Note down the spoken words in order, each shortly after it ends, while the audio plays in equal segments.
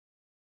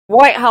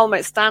White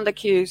helmets stand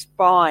accused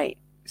by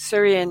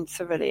Syrian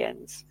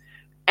civilians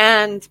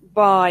and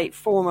by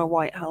former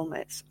white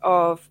helmets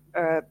of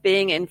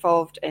being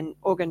involved in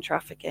organ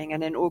trafficking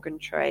and in organ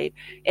trade,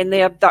 in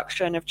the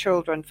abduction of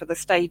children for the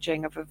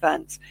staging of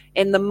events,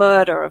 in the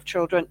murder of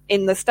children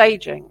in the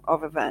staging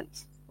of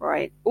events,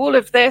 right? All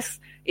of this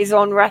is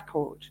on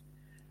record.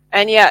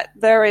 And yet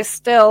there is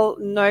still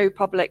no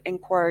public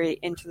inquiry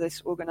into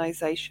this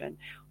organization.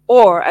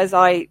 Or, as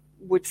I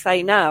would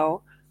say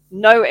now,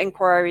 no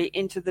inquiry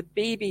into the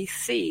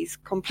BBC's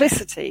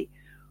complicity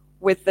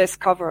with this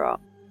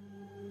cover-up.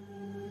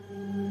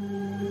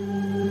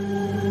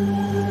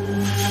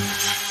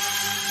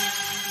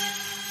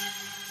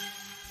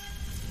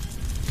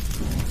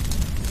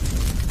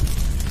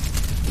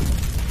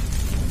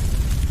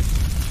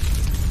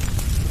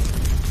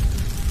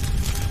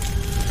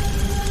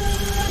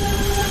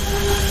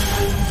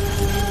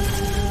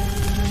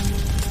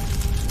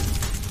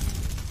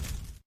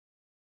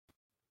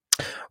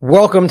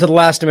 Welcome to The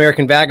Last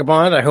American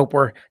Vagabond. I hope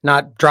we're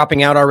not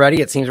dropping out already.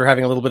 It seems we're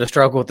having a little bit of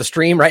struggle with the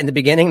stream right in the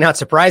beginning. Not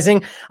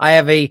surprising. I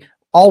have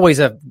always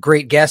a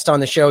great guest on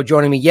the show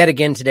joining me yet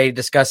again today to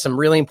discuss some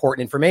really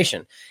important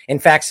information. In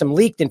fact, some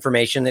leaked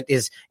information that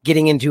is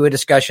getting into a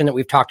discussion that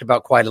we've talked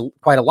about quite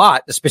a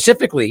lot,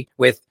 specifically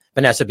with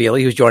Vanessa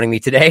Beeley, who's joining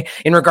me today,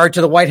 in regard to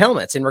the white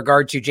helmets, in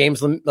regard to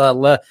James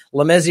Lemaitre,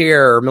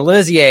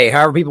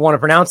 however people want to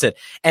pronounce it,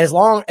 as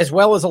well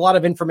as a lot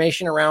of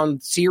information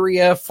around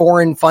Syria,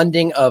 foreign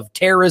funding of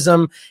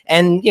terrorism,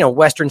 and,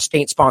 Western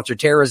state-sponsored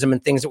terrorism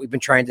and things that we've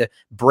been trying to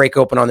break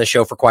open on the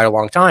show for quite a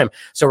long time.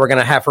 So we're going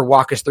to have her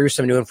walk us through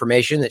some new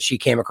information that she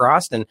came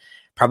across and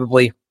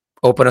probably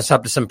open us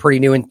up to some pretty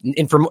new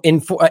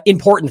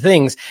important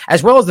things,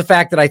 as well as the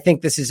fact that I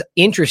think this is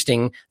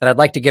interesting that I'd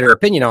like to get her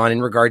opinion on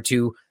in regard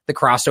to the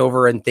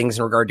crossover and things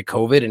in regard to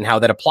COVID and how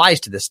that applies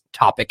to this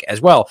topic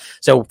as well.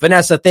 So,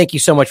 Vanessa, thank you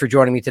so much for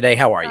joining me today.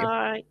 How are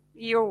you?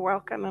 You're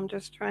welcome. I'm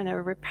just trying to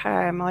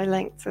repair my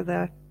link to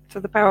the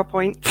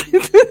PowerPoint.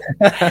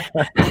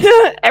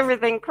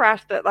 Everything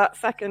crashed at that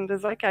second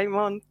as I came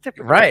on.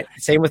 Typically. Right.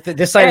 Same with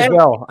this side as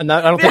well. I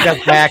don't think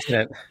that's by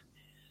accident.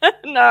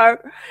 No,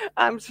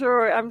 I'm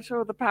sure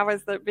the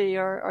powers that be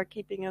are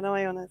keeping an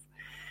eye on us.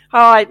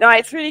 Hi, no,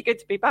 it's really good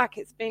to be back.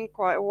 It's been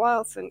quite a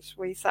while since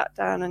we sat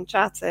down and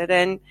chatted,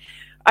 and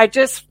I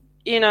just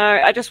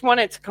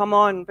wanted to come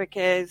on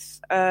because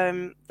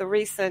the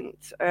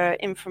recent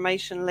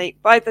information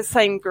leak by the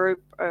same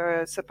group,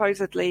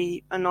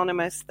 supposedly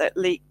anonymous, that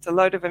leaked a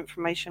load of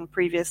information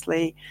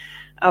previously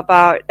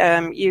about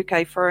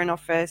UK Foreign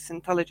Office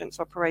intelligence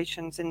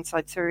operations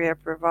inside Syria,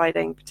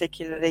 providing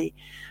particularly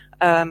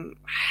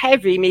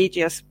heavy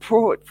media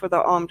support for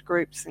the armed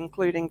groups,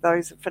 including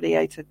those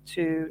affiliated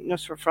to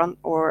Nusra Front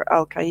or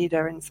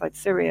Al-Qaeda inside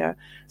Syria.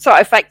 So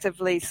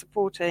effectively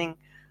supporting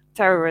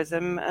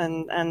terrorism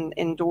and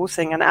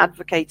endorsing and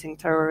advocating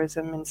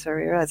terrorism in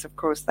Syria, as of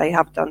course they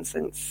have done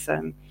since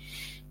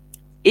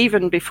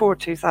even before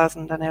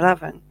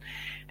 2011.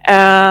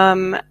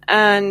 Then,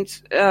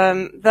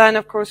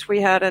 of course,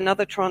 we had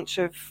another tranche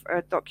of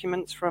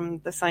documents from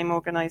the same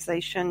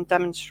organization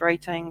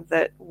demonstrating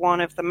that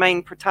one of the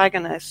main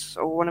protagonists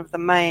or one of the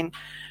main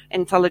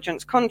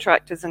intelligence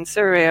contractors in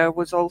Syria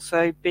was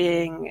also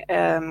being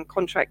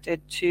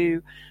contracted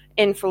to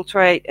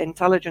infiltrate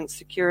intelligence,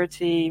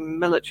 security,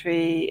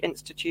 military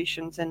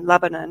institutions in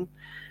Lebanon,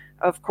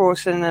 of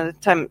course, in an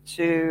attempt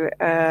to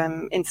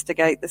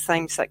instigate the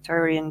same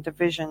sectarian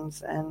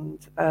divisions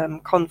and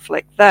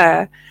conflict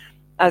there,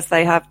 as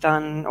they have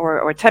done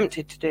or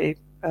attempted to do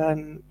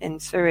in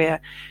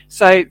Syria.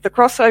 So the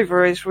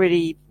crossover is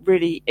really,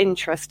 really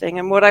interesting.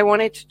 And what I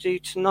wanted to do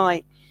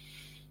tonight,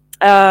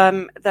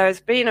 there's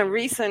been a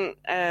recent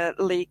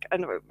leak,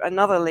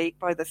 another leak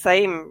by the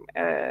same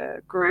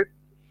group,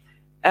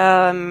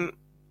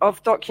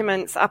 of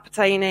documents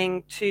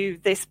appertaining to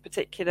this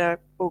particular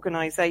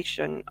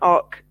organization,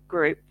 ARC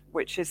Group,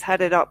 which is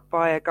headed up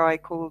by a guy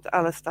called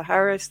Alistair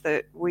Harris,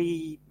 that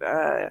we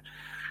are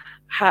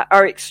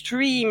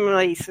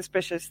extremely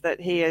suspicious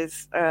that he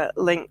is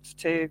linked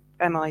to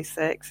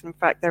MI6. In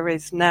fact, there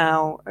is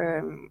now,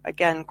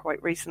 again,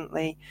 quite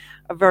recently,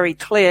 a very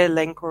clear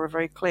link or a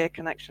very clear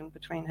connection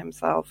between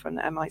himself and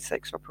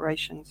MI6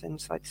 operations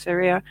inside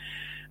Syria.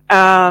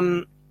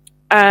 And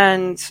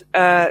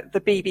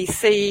the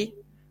BBC,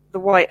 the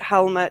White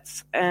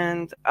Helmets,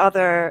 and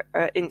other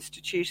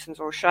institutions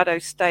or shadow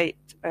state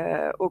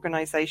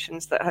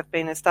organizations that have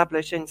been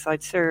established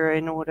inside Syria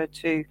in order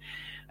to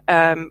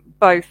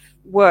both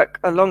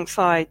work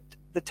alongside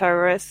the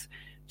terrorists,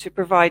 to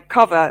provide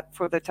cover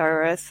for the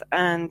terrorists,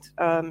 and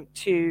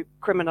to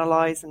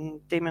criminalize and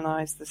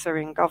demonize the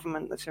Syrian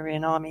government, the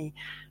Syrian army,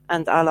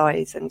 and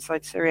allies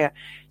inside Syria.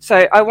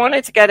 So I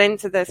wanted to get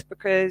into this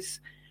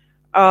because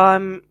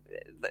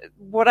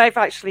what I've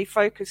actually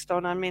focused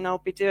on, I'll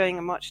be doing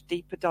a much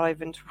deeper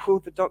dive into all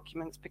the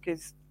documents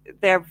because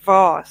they're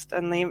vast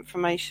and the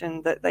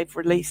information that they've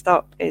released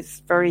up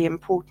is very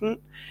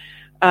important.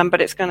 But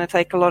it's going to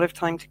take a lot of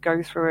time to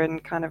go through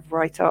and kind of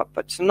write up.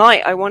 But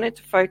tonight I wanted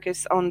to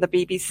focus on the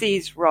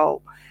BBC's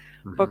role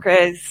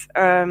because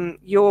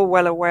you're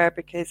well aware,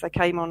 because I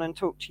came on and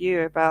talked to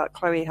you about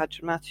Chloe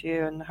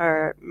Hadjimatheou and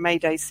her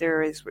Mayday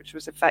series, which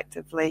was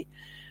effectively,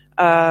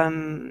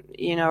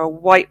 a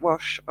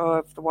whitewash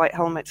of the White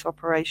Helmets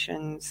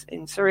operations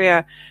in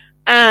Syria,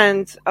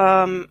 and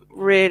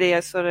really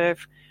a sort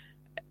of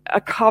a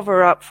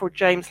cover-up for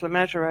James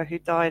Lemessurier, who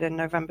died in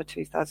November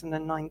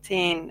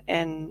 2019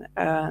 in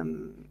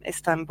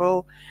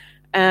Istanbul.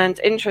 And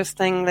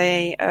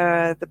interestingly,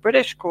 the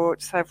British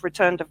courts have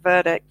returned a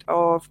verdict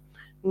of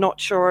not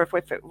sure if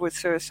it was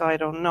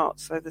suicide or not.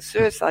 So the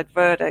suicide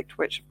verdict,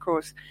 which of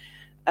course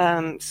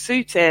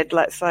suited,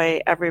 let's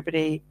say,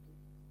 everybody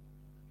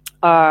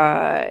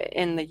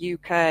in the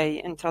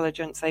UK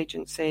intelligence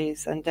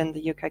agencies and in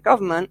the UK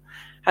government,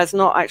 has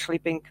not actually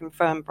been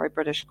confirmed by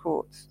British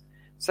courts.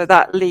 So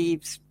that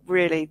leaves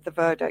really the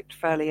verdict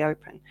fairly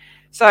open.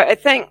 So I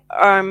think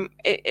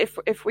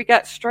if we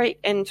get straight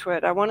into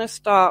it, I want to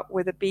start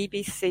with a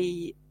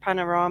BBC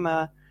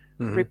Panorama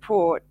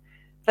report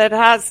that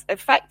has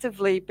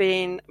effectively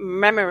been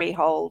memory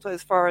hold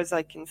as far as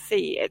I can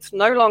see. It's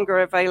no longer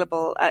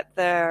available at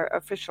their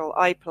official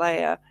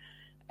iPlayer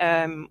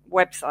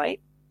website.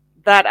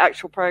 That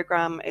actual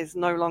program is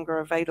no longer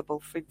available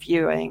for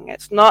viewing.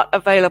 It's not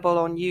available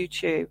on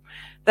YouTube.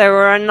 There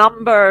were a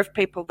number of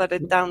people that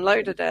had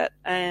downloaded it,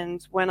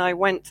 and when I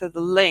went to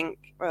the link,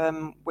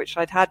 which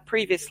I'd had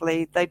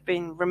previously, they'd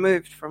been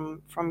removed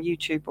from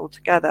YouTube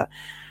altogether.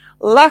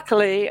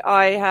 Luckily,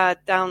 I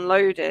had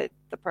downloaded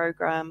the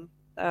program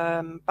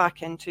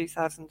back in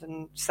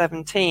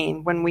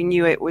 2017 when we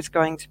knew it was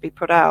going to be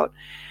put out,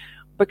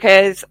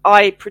 because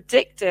I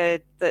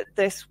predicted that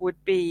this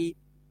would be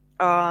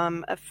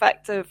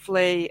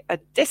effectively a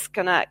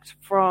disconnect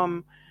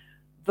from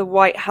the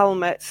White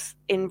Helmets'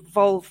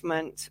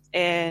 involvement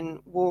in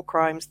war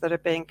crimes that are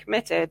being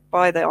committed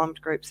by the armed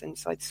groups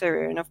inside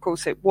Syria. And of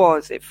course it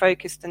was. It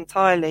focused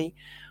entirely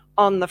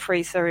on the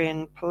Free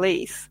Syrian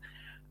Police.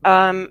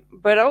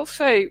 But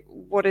also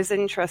what is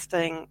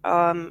interesting,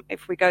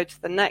 if we go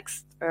to the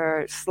next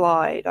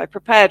slide, I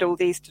prepared all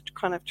these to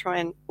kind of try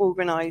and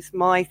organize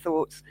my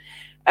thoughts.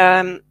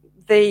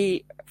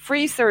 The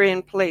Free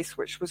Syrian Police,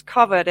 which was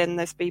covered in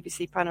this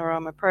BBC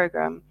Panorama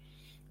program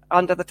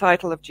under the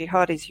title of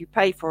Jihadis You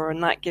Pay For,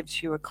 and that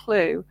gives you a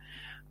clue.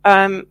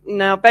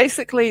 Now,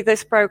 basically,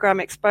 this program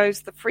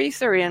exposed the Free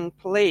Syrian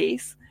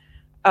Police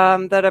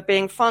that are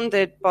being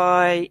funded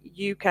by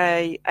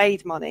UK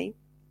aid money.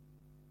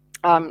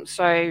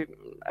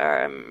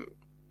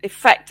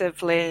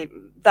 Effectively,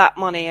 that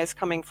money is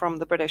coming from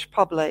the British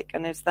public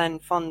and is then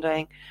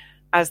funding,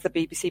 as the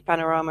BBC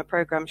Panorama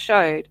program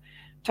showed,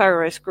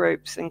 terrorist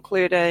groups,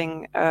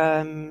 including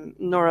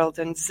Nur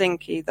al-Din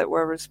Zinki, that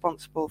were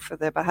responsible for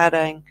the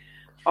beheading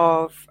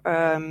of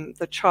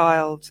the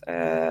child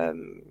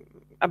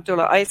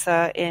Abdullah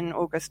Isa in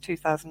August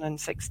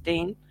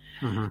 2016.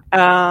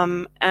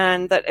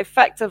 And that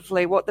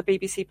effectively what the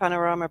BBC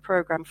Panorama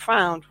program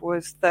found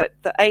was that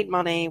the aid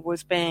money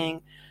was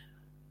being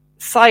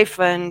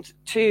siphoned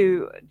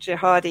to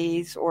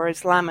jihadis or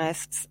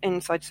Islamists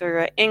inside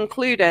Syria,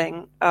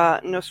 including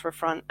Nusra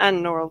Front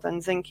and Nur al-Din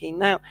Zinki.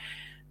 Now,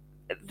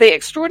 the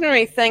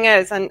extraordinary thing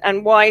is,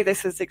 and why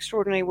this is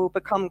extraordinary will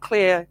become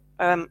clear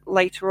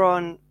later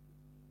on,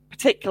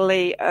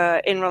 particularly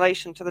in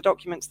relation to the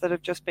documents that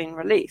have just been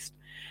released.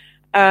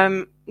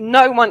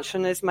 No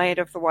mention is made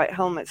of the White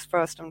Helmets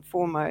first and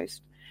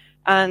foremost.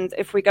 And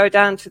if we go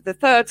down to the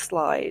third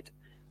slide,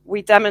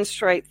 we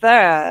demonstrate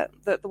there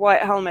that the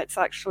White Helmets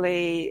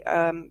actually,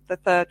 the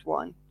third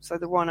one, so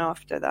the one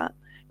after that.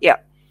 Yeah.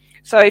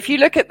 So if you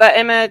look at that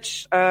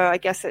image, I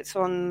guess it's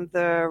on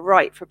the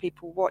right for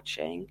people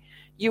watching,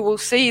 you will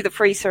see the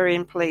Free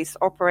Syrian Police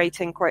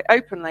operating quite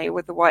openly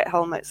with the White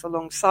Helmets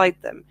alongside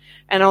them.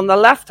 And on the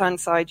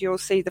left-hand side, you'll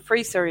see the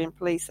Free Syrian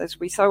Police, as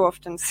we so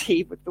often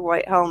see with the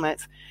White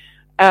Helmets,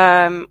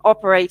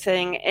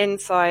 operating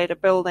inside a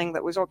building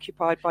that was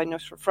occupied by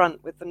Nusra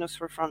Front, with the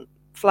Nusra Front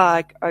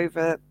flag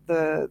over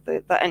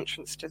the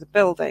entrance to the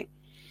building.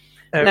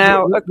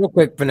 Now, real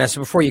quick, Vanessa,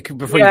 before you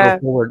go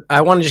forward, I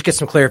want to just get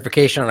some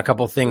clarification on a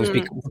couple of things.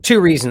 Two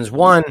reasons.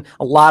 One,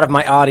 a lot of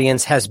my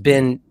audience has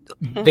been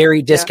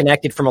very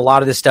disconnected from a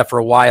lot of this stuff for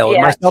a while,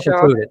 and myself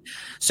included.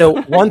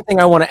 So one thing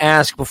I want to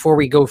ask before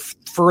we go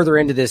further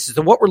into this is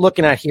that what we're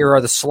looking at here are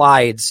the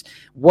slides.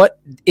 What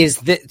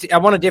is I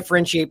want to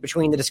differentiate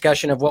between the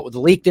discussion of what was the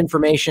leaked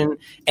information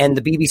and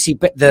the BBC.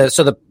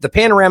 The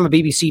Panorama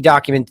BBC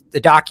document,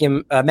 the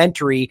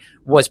documentary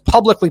was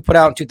publicly put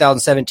out in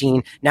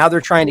 2017. Now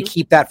they're trying to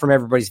keep that from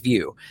everybody's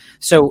view.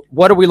 So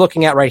what are we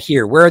looking at right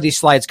here? Where are these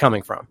slides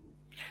coming from?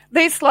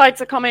 These slides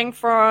are coming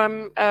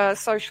from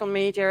social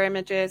media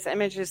images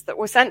that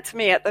were sent to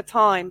me at the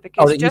time,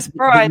 because just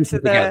prior to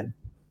the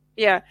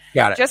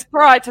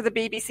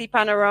BBC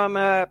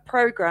Panorama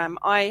program,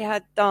 I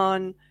had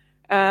done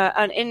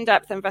an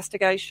in-depth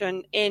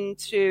investigation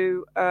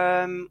into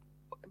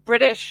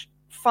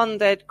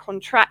British-funded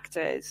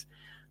contractors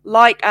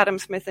like Adam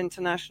Smith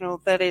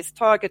International that is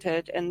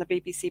targeted in the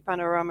BBC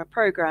Panorama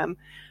program,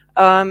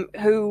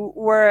 who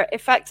were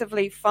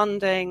effectively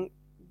funding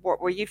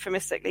what were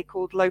euphemistically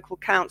called local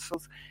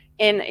councils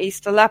in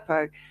East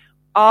Aleppo.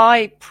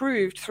 I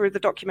proved through the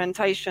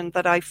documentation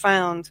that I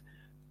found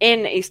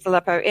in East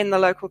Aleppo, in the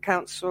local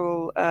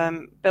council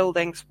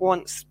buildings,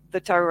 once the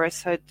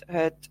terrorists had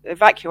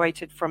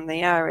evacuated from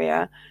the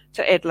area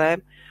to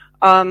Idlib,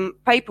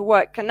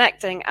 paperwork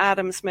connecting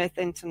Adam Smith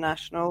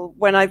International.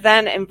 When I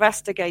then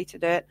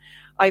investigated it,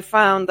 I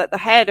found that the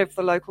head of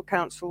the local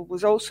council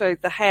was also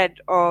the head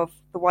of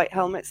the White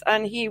Helmets,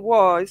 and he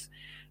was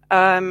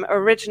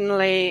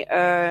originally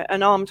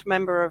an armed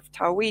member of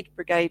Tawhid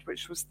Brigade,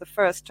 which was the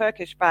first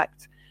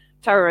Turkish-backed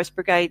terrorist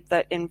brigade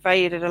that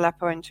invaded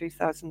Aleppo in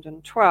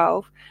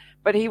 2012.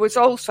 But he was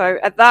also,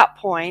 at that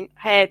point,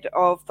 head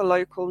of the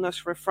local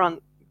Nusra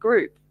Front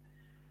group.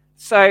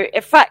 So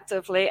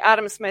effectively,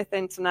 Adam Smith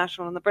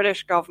International and the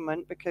British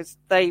government, because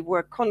they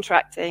were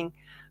contracting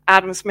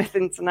Adam Smith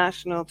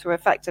International to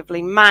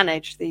effectively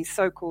manage these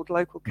so-called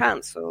local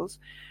councils,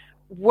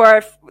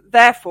 were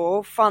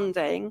therefore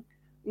funding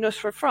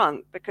Nusra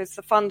Front, because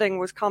the funding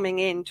was coming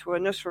in to a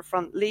Nusra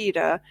Front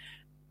leader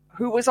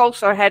who was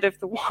also head of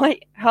the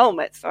White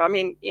Helmet. So, I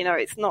mean,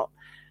 it's not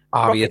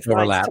obvious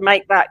overlap to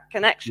make that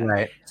connection.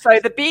 Right. So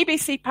the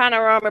BBC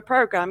Panorama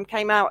program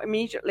came out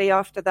immediately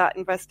after that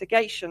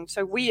investigation.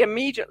 So we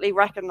immediately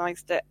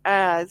recognized it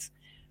as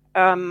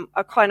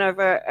a kind of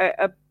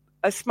a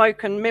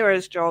smoke and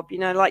mirrors job,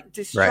 like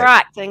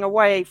distracting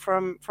away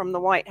from the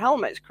White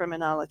Helmets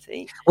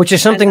criminality. Which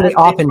is something they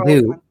often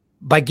do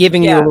by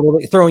giving you a little,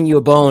 throwing you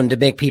a bone to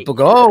make people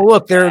go, oh,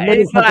 look, they're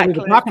something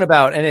we're talking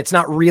about. And it's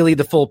not really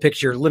the full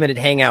picture. Limited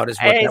hangout is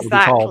what that would be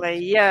called.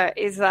 Yeah,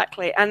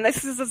 exactly. And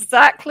this is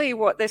exactly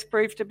what this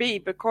proved to be,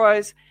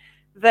 because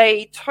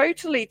they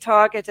totally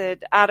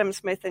targeted Adam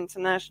Smith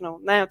International.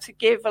 Now, to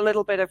give a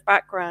little bit of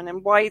background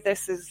and why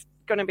this is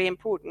going to be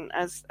important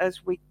as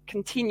we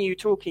continue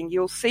talking,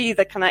 you'll see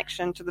the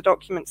connection to the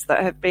documents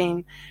that have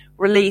been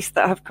released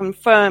that have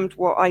confirmed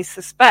what I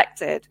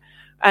suspected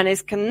and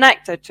is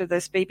connected to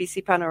this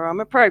BBC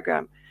Panorama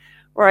program,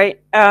 right?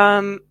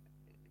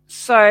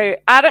 So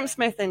Adam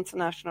Smith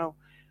International,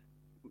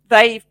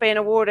 they've been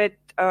awarded,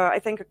 I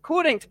think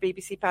according to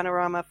BBC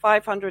Panorama,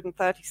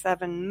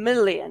 537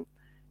 million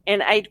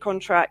in aid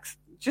contracts.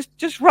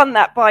 Just run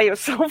that by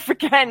yourself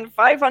again.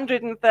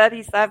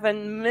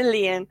 537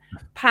 million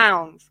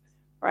pounds,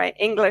 right?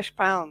 English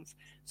pounds.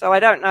 So I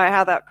don't know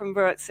how that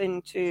converts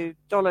into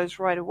dollars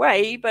right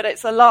away, but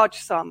it's a large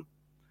sum,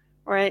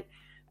 right?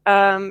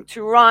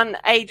 To run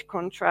aid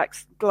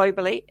contracts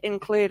globally,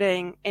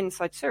 including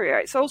inside Syria.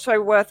 It's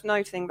also worth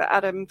noting that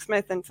Adam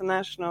Smith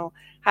International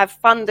have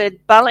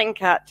funded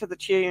Bellingcat to the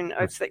tune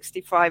of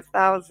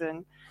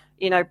 65,000.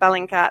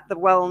 Bellingcat, the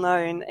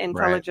well-known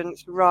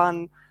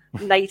intelligence-run,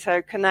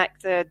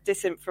 NATO-connected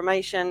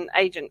disinformation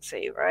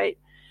agency, right?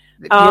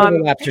 The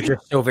overlaps are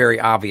just so very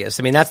obvious.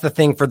 I mean, that's the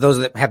thing for those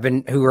that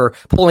who are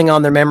pulling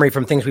on their memory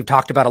from things we've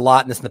talked about a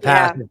lot in the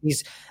past.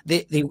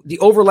 Yeah. The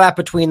overlap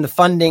between the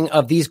funding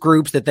of these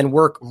groups that then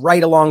work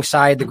right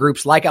alongside the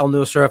groups like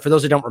Al-Nusra. For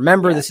those who don't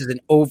remember, this is an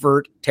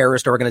overt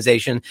terrorist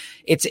organization.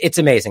 It's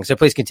amazing. So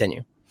please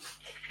continue.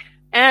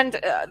 And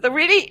the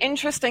really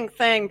interesting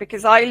thing,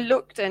 because I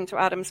looked into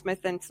Adam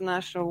Smith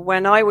International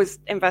when I was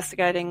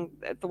investigating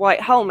the White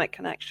Helmet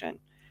connection,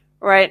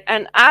 right?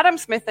 And Adam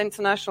Smith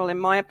International, in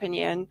my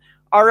opinion,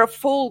 are a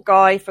fall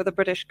guy for the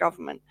British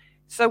government.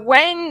 So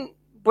when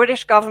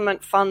British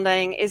government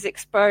funding is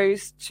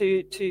exposed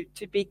to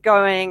be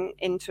going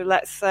into,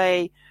 let's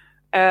say,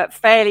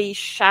 fairly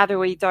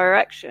shadowy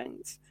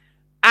directions,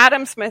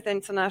 Adam Smith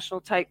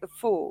International take the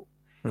fall.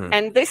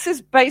 And this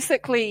is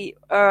basically,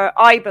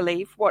 I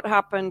believe, what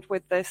happened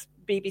with this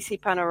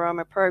BBC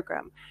Panorama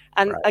program.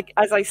 And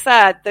as I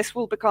said, this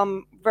will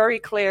become very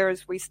clear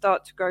as we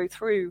start to go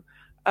through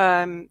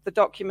the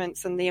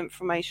documents and the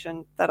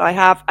information that I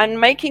have, and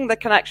making the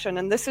connection,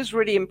 and this is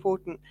really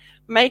important,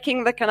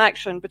 making the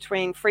connection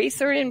between Free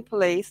Syrian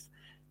Police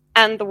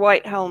and the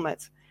White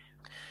Helmets.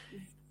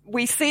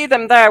 We see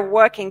them there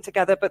working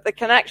together, but the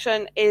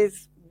connection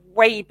is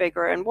way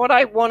bigger. And what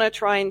I want to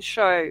try and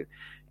show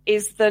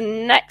is the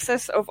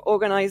nexus of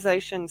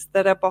organizations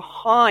that are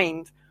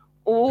behind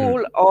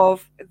all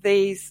of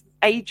these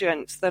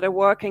agents that are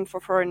working for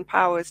foreign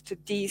powers to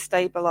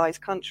destabilize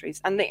countries.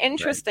 And the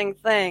interesting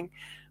thing,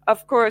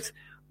 of course,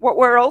 what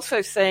we're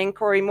also seeing,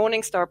 Corey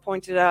Morningstar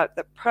pointed out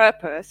that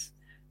Purpose,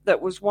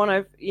 that was one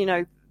of,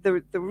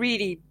 the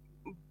really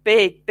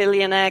big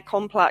billionaire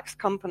complex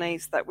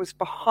companies that was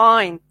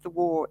behind the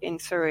war in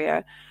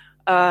Syria,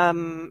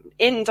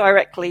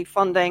 indirectly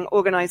funding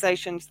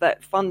organizations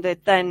that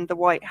funded then the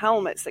White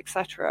Helmets,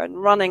 etc.,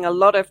 and running a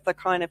lot of the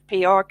kind of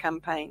PR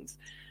campaigns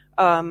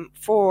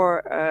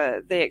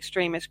for the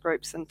extremist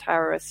groups and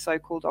terrorist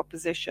so-called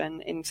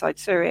opposition inside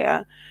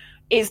Syria,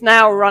 is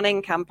now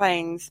running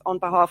campaigns on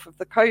behalf of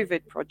the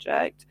COVID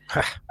project.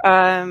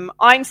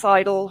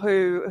 Einsteidl,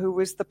 who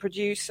was the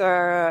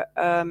producer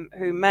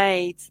who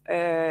made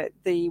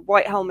the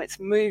White Helmets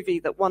movie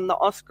that won the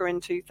Oscar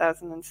in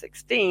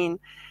 2016,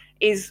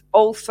 is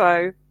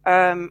also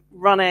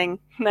running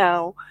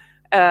now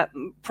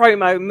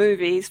promo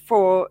movies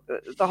for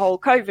the whole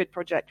COVID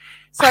project.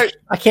 So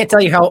I can't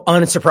tell you how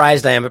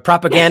unsurprised I am, but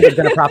propaganda is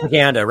going to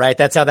propaganda, right?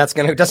 That's how that's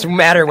going to, it doesn't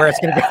matter where it's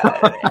going to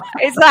go.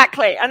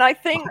 Exactly. And I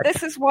think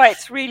this is why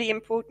it's really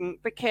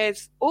important,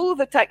 because all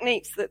the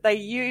techniques that they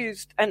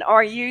used and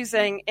are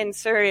using in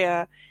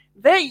Syria,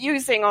 they're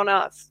using on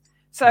us.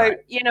 So, right.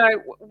 You know,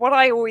 what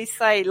I always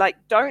say,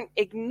 like, don't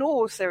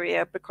ignore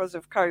Syria because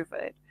of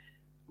COVID.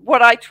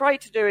 What I try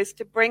to do is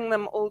to bring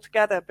them all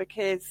together,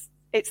 because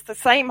it's the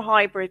same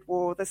hybrid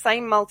war, the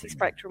same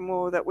multi-spectrum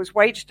war that was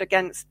waged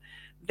against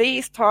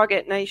these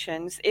target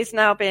nations is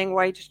now being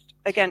waged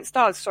against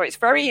us. So it's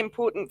very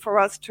important for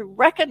us to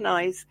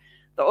recognize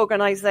the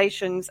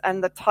organizations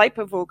and the type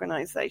of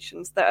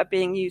organizations that are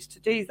being used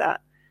to do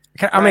that.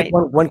 I'll make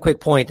one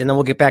quick point, and then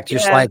we'll get back to your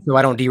slide so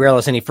I don't derail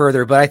us any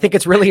further. But I think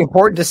it's really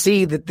important to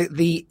see that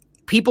the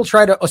people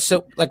try to,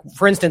 so like,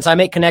 for instance, I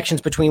make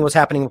connections between what's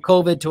happening with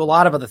COVID to a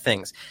lot of other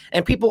things.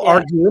 And people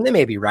argue, and they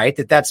may be right,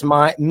 that's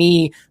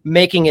me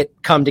making it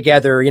come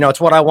together. You know,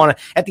 it's what I want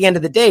to, at the end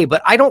of the day,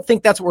 but I don't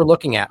think that's what we're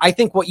looking at. I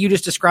think what you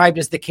just described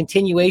is the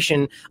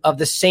continuation of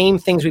the same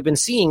things we've been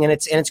seeing, and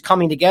it's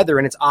coming together,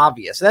 and it's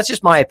obvious. So that's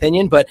just my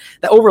opinion, but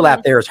the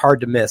overlap there is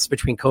hard to miss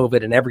between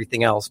COVID and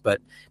everything else.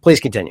 But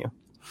please continue.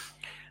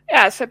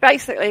 Yeah, so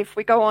basically, if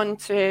we go on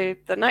to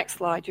the next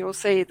slide, you'll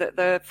see that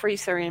the Free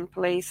Syrian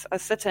Police are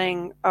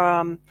sitting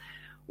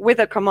with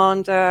a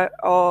commander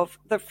of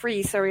the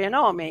Free Syrian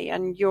Army.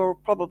 And you'll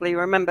probably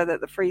remember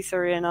that the Free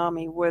Syrian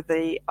Army were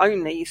the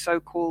only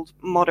so-called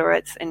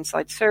moderates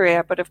inside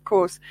Syria. But of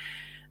course,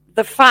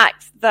 the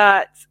fact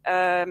that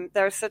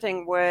they're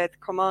sitting with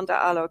Commander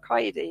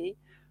al-Qaidi,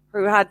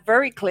 who had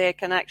very clear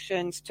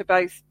connections to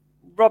both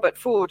Robert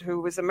Ford, who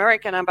was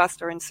American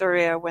ambassador in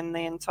Syria when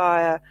the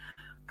entire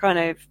kind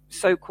of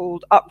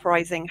so-called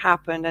uprising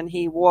happened, and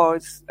he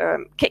was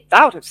kicked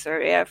out of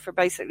Syria for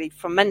basically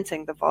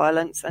fomenting the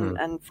violence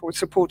and for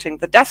supporting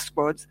the death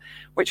squads,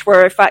 which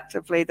were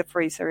effectively the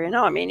Free Syrian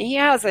Army. And he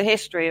has a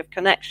history of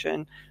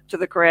connection to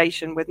the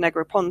creation with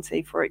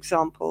Negroponte, for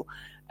example,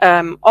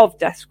 of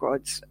death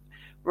squads,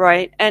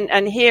 right?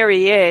 And here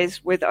he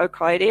is with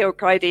al-Qaidi.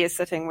 Al-Qaidi is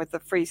sitting with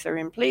the Free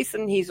Syrian Police,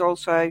 and he's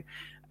also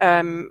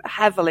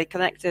heavily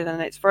connected,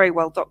 and it's very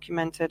well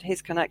documented,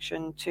 his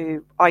connection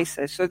to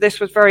ISIS. So this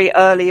was very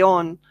early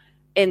on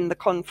in the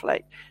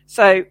conflict.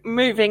 So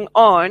moving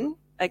on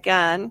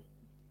again,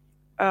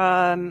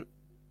 and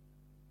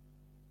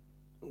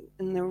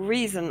the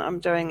reason I'm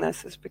doing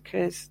this is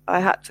because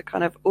I had to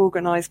kind of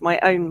organize my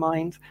own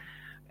mind,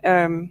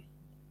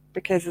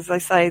 because, as I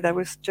say, there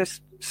was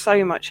just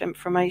so much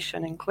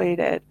information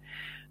included.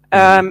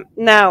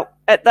 Now,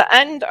 at the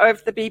end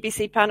of the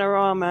BBC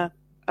Panorama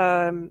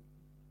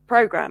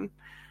program,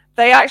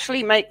 they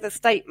actually make the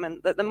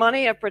statement that the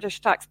money of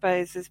British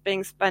taxpayers is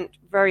being spent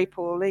very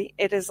poorly.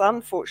 It is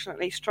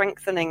unfortunately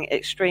strengthening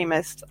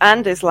extremists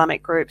and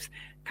Islamic groups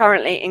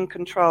currently in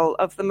control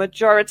of the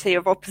majority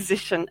of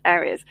opposition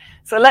areas.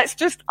 So let's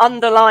just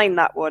underline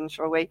that one,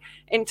 shall we?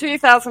 In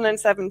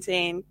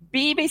 2017,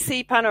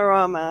 BBC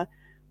Panorama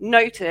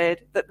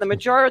noted that the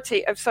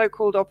majority of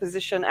so-called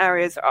opposition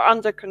areas are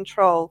under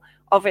control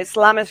of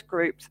Islamist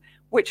groups,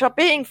 which are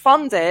being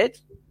funded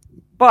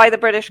by the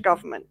British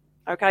government.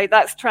 Okay,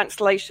 that's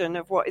translation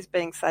of what is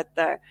being said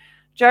there.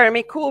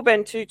 Jeremy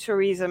Corbyn to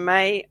Theresa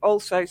May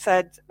also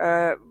said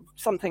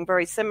something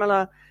very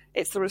similar.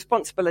 It's the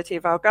responsibility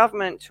of our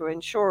government to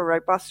ensure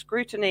robust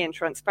scrutiny and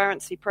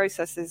transparency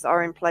processes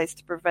are in place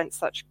to prevent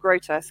such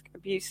grotesque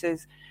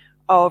abuses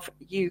of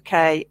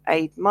UK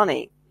aid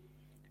money.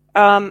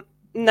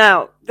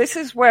 Now, this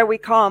is where we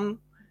come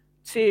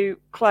to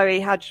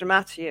Chloe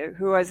Hadjimathieu,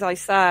 who, as I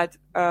said,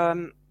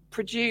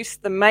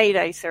 produced the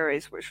Mayday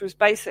series, which was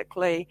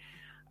basically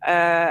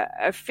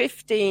a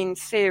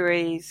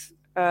 15-series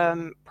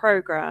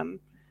program,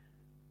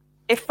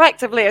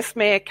 effectively a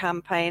smear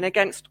campaign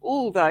against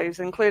all those,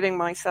 including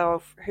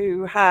myself,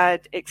 who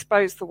had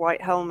exposed the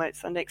White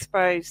Helmets and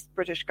exposed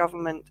British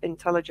government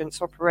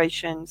intelligence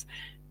operations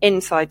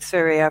inside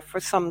Syria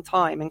for some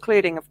time,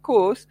 including, of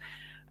course,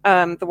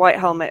 the White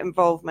Helmet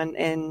involvement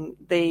in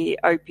the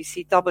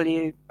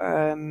OPCW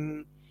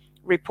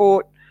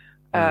report,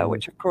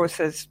 which, of course,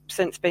 has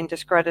since been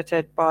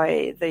discredited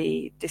by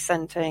the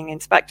dissenting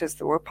inspectors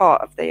that were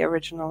part of the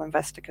original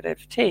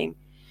investigative team.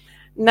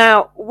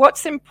 Now,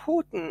 what's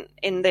important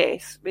in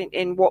this,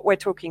 in what we're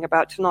talking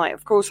about tonight,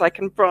 of course, I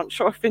can branch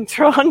off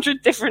into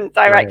 100 different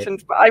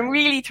directions, but I'm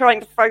really trying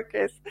to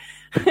focus.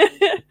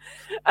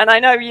 And I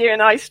know you and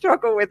I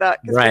struggle with that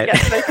because we get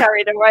so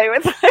carried away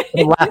with it.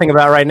 I'm laughing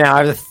about right now.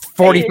 I have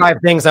 45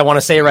 things I want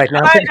to say right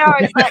now. I know,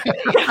 exactly.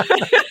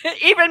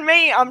 Even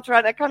me, I'm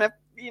trying to kind of,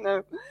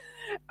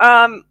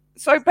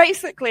 so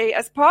basically,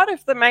 as part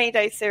of the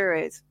Mayday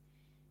series,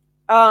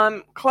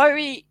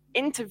 Chloe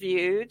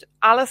interviewed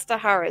Alistair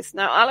Harris.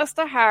 Now,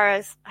 Alistair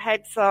Harris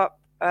heads up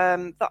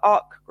the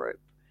ARC group.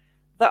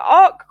 The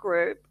ARC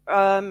group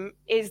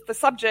is the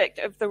subject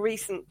of the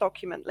recent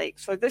document leak.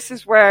 So this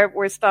is where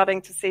we're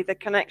starting to see the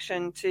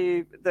connection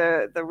to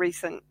the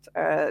recent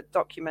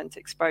document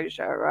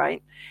exposure,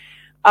 right?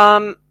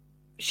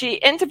 she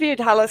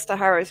interviewed Alistair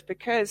Harris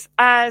because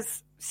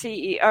as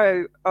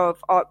CEO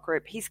of ARC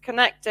Group, he's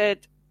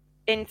connected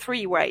in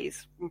three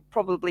ways,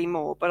 probably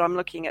more, but I'm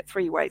looking at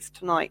three ways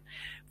tonight.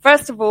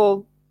 First of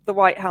all, the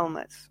White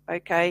Helmets,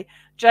 okay?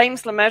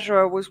 James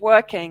Lemessurier was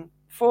working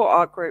for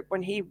ARC Group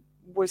when he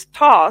was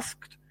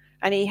tasked,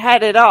 and he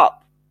headed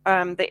up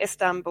the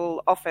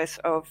Istanbul office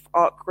of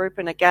ARC Group.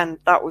 And again,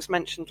 that was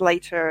mentioned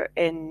later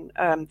in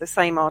the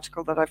same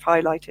article that I've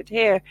highlighted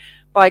here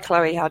by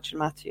Chloe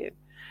Hadjimatthew.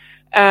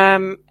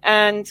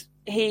 And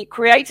he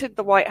created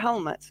the White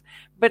Helmets.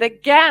 But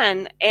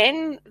again,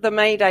 in the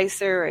Mayday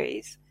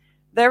series,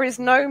 there is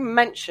no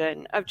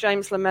mention of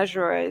James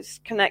Lemessurier's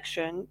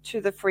connection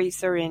to the Free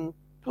Syrian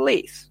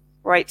Police,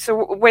 right?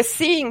 So we're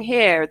seeing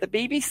here the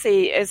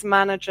BBC is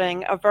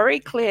managing a very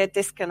clear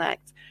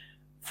disconnect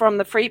from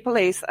the Free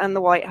Police and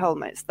the White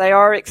Helmets. They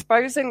are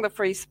exposing the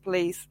Free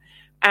Police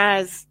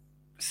as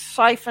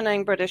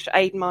siphoning British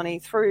aid money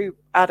through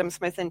Adam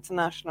Smith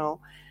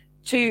International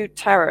to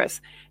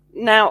terrorists.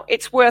 Now,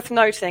 it's worth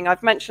noting,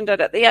 I've mentioned it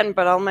at the end,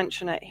 but I'll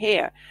mention it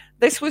here.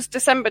 This was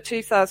December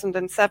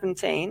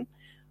 2017.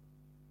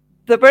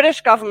 The British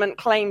government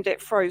claimed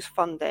it froze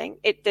funding.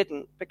 It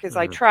didn't, because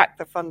I tracked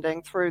the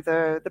funding through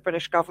the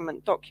British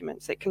government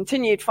documents. It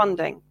continued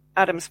funding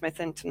Adam Smith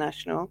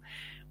International.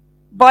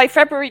 By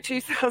February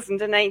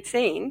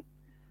 2018,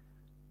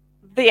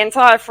 the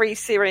entire Free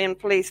Syrian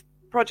Police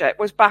project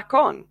was back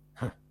on.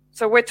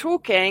 So we're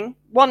talking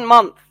 1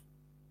 month,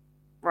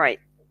 right?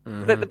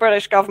 That the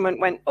British government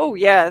went, oh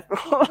yeah,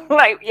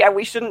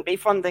 we shouldn't be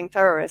funding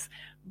terrorists.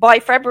 By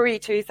February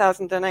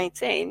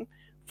 2018,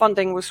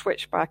 funding was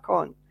switched back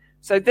on.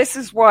 So this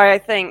is why I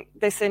think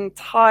this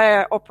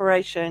entire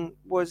operation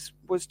was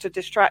to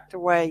distract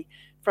away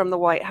from the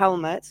White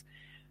Helmets.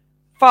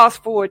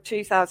 Fast forward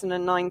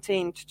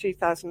 2019 to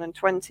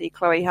 2020,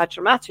 Chloe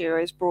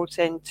Hadjimatthew is brought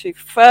in to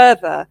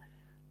further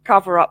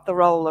cover up the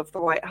role of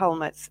the White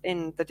Helmets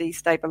in the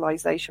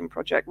destabilization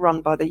project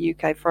run by the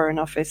UK Foreign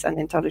Office and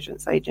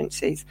intelligence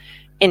agencies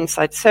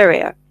inside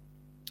Syria.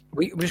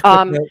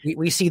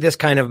 We see this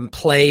kind of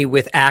play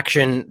with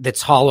action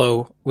that's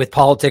hollow with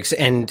politics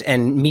and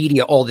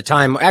media all the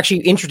time.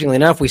 Actually, interestingly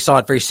enough, we saw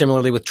it very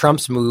similarly with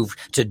Trump's move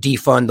to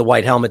defund the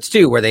White Helmets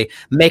too, where they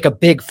make a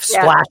big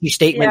splashy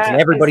statement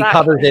and everybody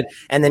covers it,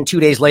 and then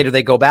 2 days later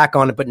they go back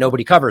on it, but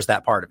nobody covers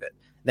that part of it.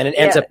 Then it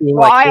ends up being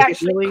I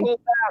actually called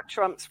out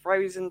Trump's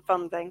frozen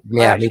funding.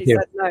 Yeah, me too.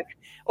 Said, no,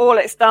 all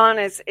it's done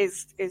is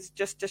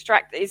just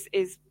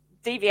is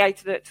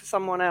deviated it to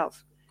someone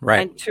else.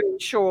 Right. And to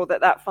ensure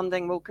that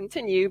funding will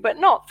continue, but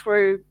not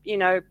through,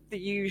 the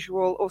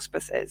usual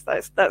auspices.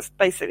 That's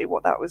basically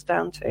what that was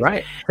down to.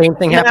 Right. Same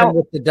thing happened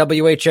with the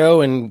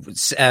WHO and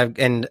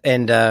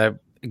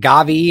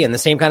Gavi and the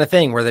same kind of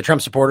thing, where the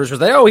Trump supporters were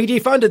like, oh, he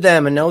defunded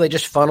them. And no, they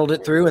just funneled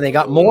it through and they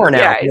got more now.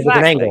 Yeah, exactly.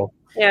 An angle.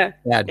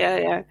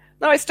 Yeah.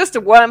 No, it's just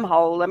a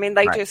wormhole. I mean,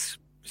 they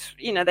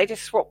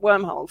just swap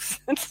wormholes.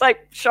 It's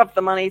like shove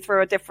the money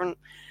through a different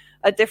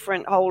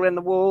hole in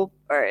the wall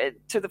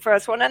to the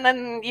first one, and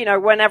then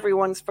when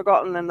everyone's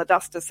forgotten and the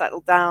dust has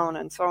settled down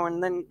and so on,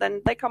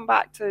 then they come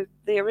back to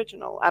the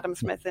original Adam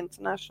Smith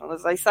International,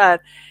 as I said,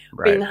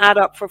 been had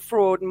up for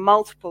fraud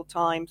multiple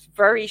times,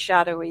 very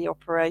shadowy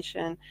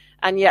operation,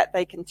 and yet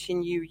they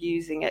continue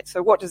using it.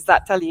 So what does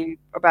that tell you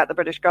about the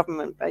British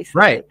government, basically?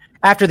 Right.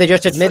 After they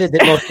just admitted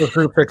that most of the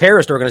groups are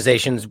terrorist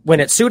organizations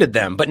when it suited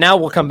them, but now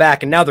we'll come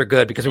back and now they're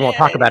good because we won't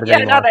talk about it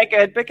anymore. Yeah, now they're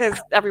good because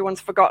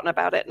everyone's forgotten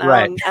about it now,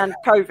 and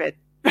COVID.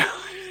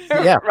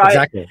 Yeah,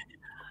 exactly.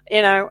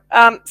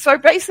 So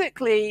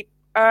basically,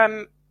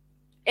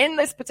 in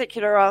this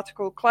particular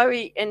article,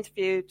 in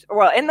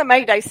the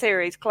Mayday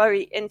series,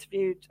 Chloe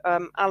interviewed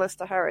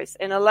Alistair Harris.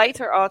 In a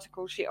later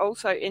article, she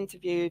also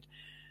interviewed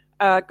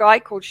a guy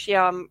called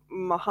Shia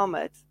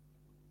Mohammed,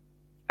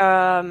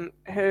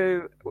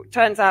 who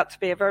turns out to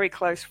be a very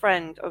close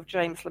friend of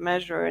James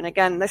Lemessurier. And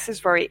again, this is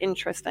very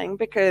interesting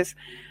because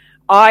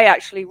I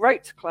actually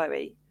wrote to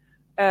Chloe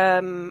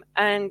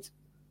and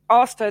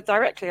asked her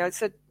directly. I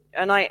said,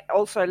 and I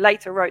also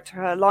later wrote to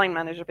her line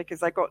manager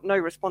because I got no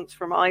response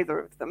from either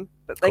of them,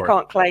 but they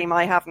can't claim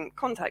I haven't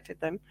contacted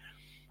them.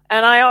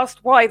 And I asked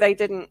why they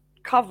didn't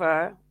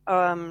cover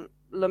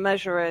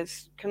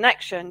Lemessurier's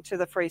connection to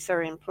the Free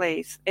Syrian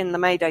Police in the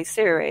Mayday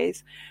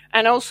series,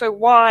 and also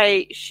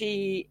why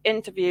she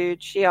interviewed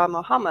Shia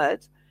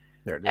Mohammed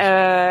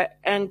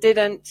and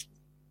didn't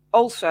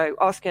also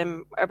ask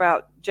him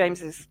about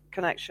James's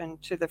connection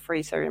to the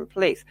Free Syrian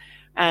Police.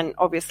 And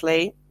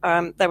obviously,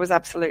 there was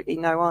absolutely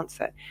no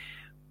answer.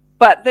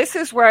 But this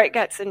is where it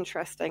gets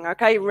interesting,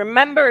 okay?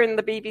 Remember in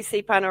the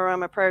BBC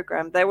Panorama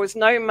programme, there was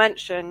no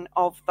mention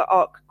of the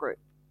ARC group,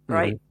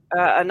 right?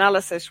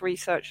 Analysis,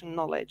 Research and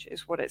Knowledge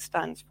is what it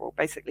stands for.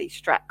 Basically,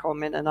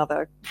 Stratcom in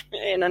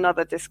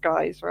another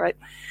disguise, right?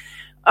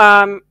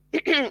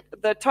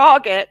 The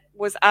target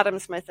was Adam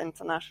Smith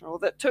International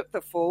that took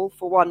the fall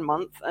for 1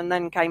 month and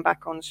then came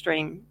back on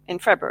stream in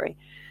February.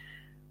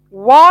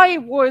 Why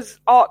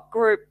was ARC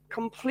Group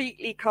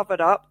completely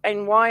covered up,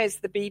 and why is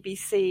the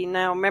BBC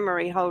now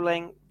memory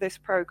holing this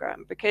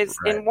program? Because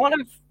in one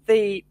of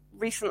the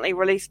recently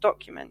released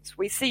documents,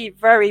 we see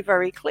very,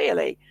 very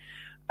clearly,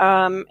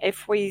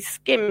 if we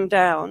skim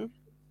down,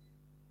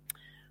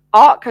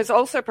 ARC has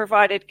also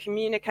provided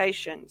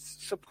communications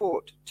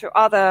support to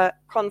other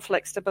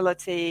conflict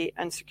stability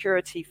and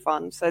security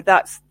funds. So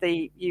that's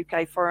the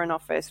UK Foreign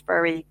Office,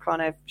 very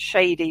kind of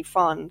shady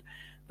fund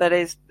that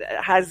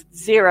has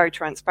zero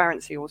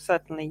transparency, or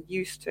certainly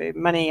used to.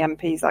 Many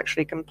MPs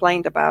actually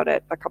complained about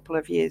it a couple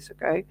of years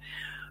ago.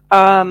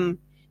 So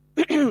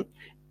the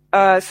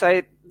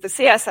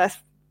CSSF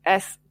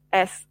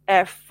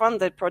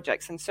funded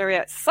projects in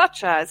Syria,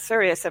 such as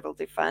Syria Civil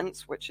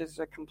Defense, which is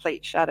a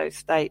complete shadow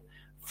state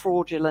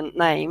fraudulent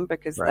name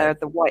because they're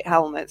the white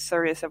helmets.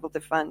 Syria Civil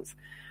Defense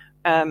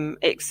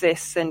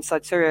exists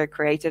inside Syria,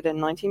 created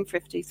in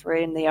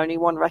 1953, and the only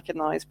one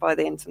recognized by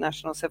the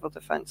International Civil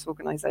Defense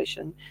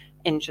Organization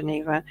in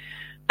Geneva,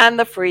 and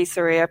the Free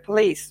Syria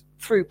Police,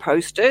 through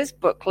posters,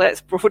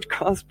 booklets,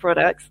 broadcast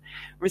products,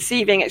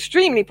 receiving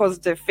extremely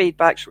positive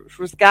feedback, which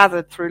was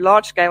gathered through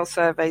large-scale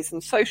surveys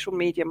and social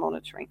media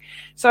monitoring.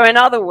 So in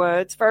other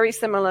words, very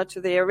similar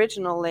to the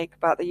original leak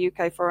about the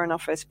UK Foreign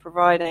Office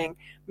providing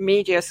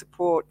media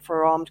support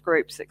for armed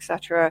groups,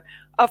 etc.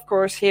 Of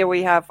course, here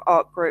we have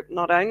ARC Group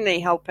not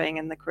only helping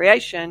in the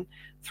creation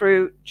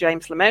through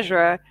James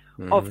Lemessurier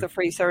of the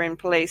Free Syrian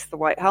Police, the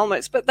White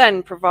Helmets, but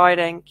then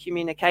providing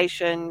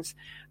communications.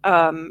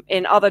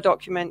 In other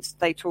documents,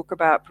 they talk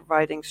about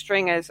providing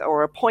stringers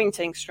or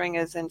appointing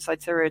stringers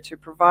inside Syria to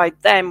provide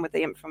them with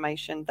the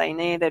information they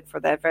needed for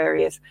their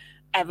various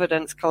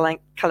evidence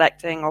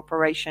collecting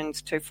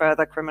operations to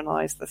further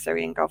criminalize the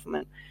Syrian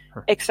government,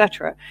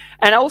 etc.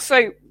 And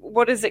also,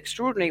 what is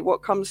extraordinary,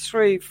 what comes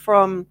through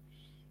from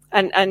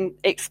and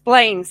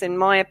explains, in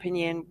my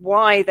opinion,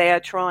 why they are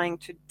trying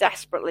to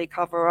desperately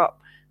cover up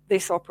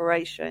this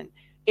operation,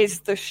 is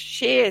the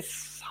sheer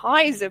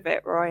size of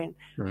it, Ryan.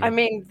 I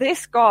mean,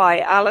 this guy,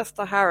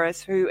 Alistair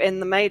Harris, who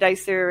in the Mayday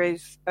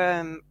series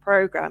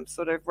program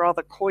sort of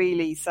rather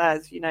coyly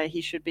says, you know,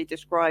 he should be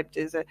described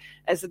as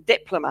a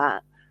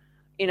diplomat,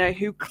 you know,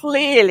 who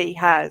clearly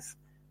has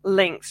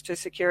links to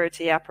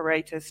security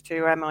apparatus,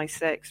 to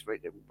MI6,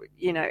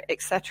 you know,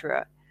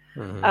 etc.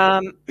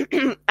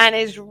 And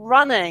is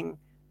running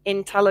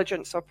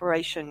intelligence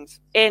operations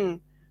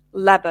in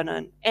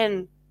Lebanon,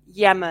 in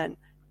Yemen,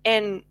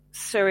 in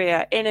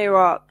Syria, in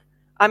Iraq.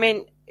 I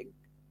mean,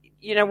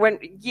 you know, when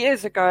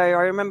years ago, I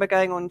remember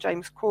going on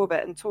James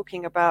Corbett and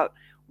talking about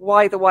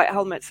why the White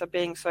Helmets are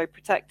being so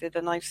protected.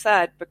 And I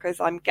said, because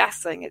I'm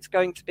guessing it's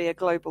going to be a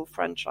global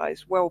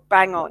franchise. Well,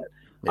 bang on.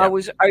 Yeah. I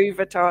was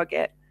over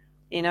target,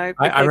 you know.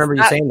 I remember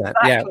you saying that.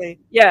 Exactly,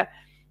 yeah.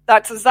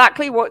 That's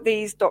exactly what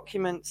these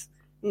documents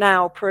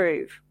now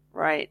prove,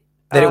 right?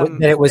 That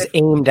it was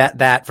aimed at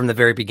that from the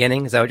very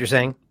beginning. Is that what you're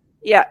saying?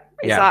 Yeah,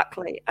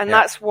 exactly. Yeah. And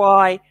that's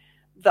why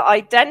the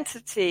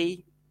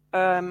identity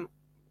or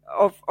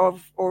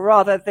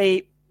rather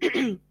the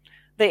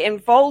the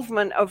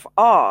involvement of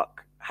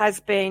ARC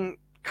has been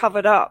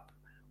covered up.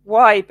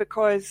 Why?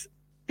 Because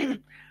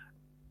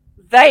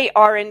they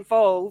are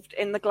involved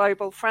in the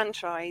global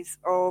franchise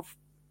of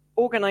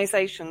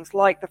organizations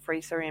like the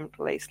Free Syrian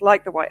Police,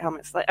 like the White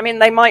Helmets. I mean,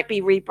 they might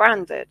be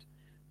rebranded,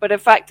 but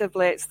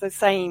effectively it's the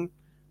same.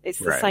 It's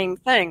the same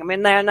thing. I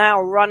mean, they're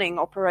now running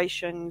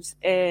operations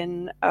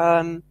in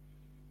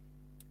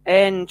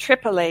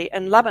Tripoli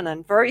and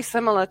Lebanon, very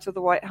similar to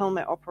the White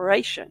Helmet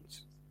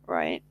operations,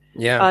 right?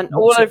 Yeah. And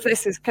all of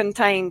this is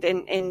contained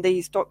in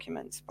these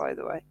documents, by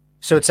the way.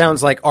 So it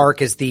sounds like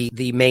ARC is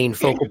the main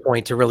focal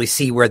point to really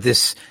see where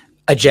this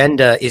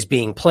agenda is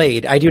being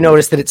played. I do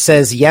notice that it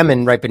says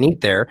Yemen right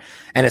beneath there.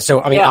 And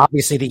so, I mean,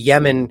 obviously the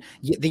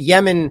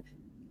Yemen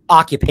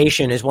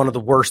occupation is one of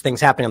the worst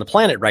things happening on the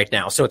planet right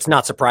now. So it's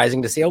not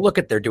surprising to see, oh, look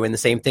at, they're doing the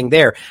same thing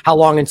there. How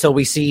long until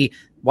we see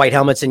White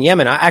Helmets in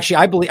Yemen? I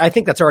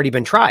think that's already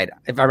been tried,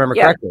 if I remember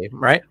correctly,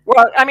 right?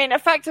 Well, I mean,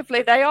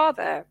 effectively they are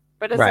there.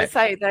 But as I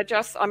say, they're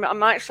just,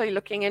 I'm actually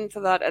looking into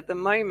that at the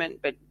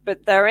moment,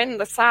 but they're in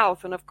the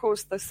south. And of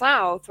course, the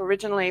south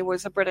originally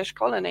was a British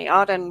colony.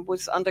 Aden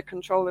was under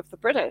control of the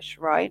British,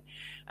 right?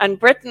 And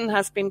Britain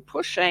has been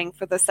pushing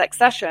for the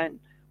succession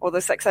or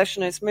the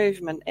secessionist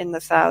movement in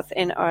the south,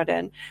 in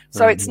Aden.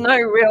 So it's no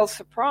real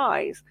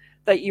surprise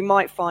that you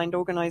might find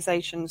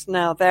organizations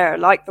now there,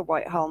 like the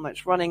White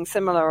Helmets, running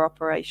similar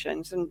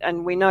operations.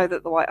 And we know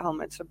that the White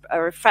Helmets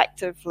are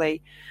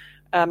effectively,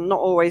 not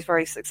always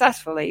very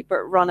successfully, but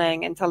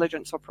running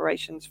intelligence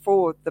operations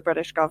for the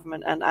British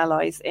government and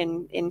allies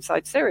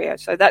inside Syria.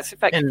 So that's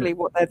effectively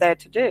what they're there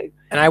to do.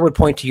 And I would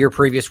point to your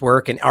previous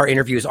work and our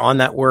interviews on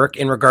that work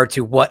in regard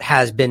to what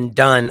has been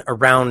done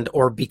around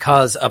or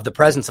because of the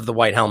presence of the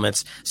White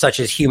Helmets,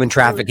 such as human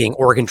trafficking,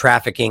 organ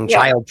trafficking,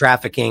 child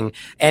trafficking,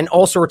 and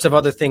all sorts of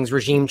other things,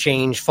 regime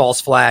change,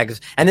 false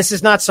flags. And this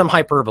is not some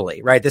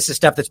hyperbole, right? This is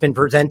stuff that's been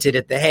presented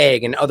at The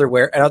Hague and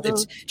otherwhere. And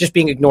it's just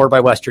being ignored by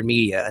Western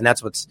media. And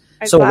that's what's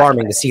so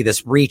alarming to see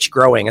this reach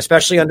growing,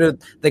 especially under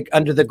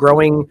the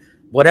growing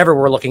whatever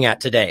we're looking at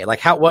today.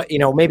 Like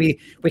maybe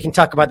we can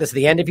talk about this at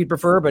the end if you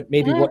prefer, but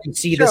maybe what you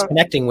see this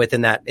connecting with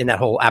in that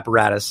whole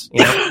apparatus,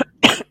 you know?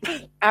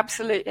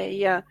 Absolutely.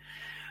 Yeah.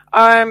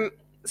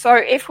 So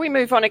if we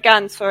move on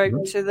again, to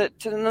the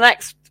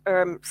next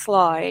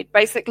slide,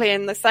 basically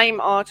in the same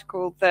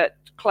article that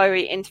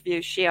Chloe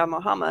interviews Shia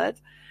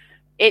Mohammed,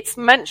 it's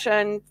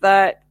mentioned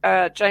that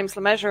James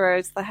LeMessurier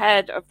is the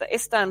head of the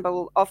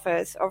Istanbul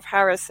office of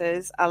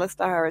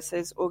Alistair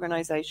Harris's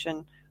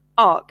organization,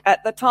 ARC.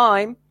 At the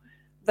time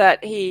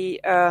that he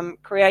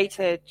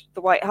created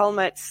the White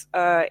Helmets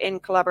in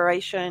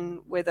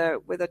collaboration with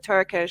a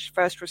Turkish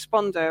first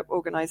responder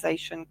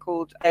organization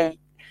called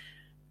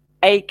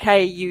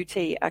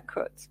AKUT,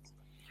 Akut.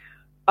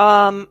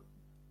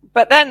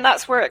 But then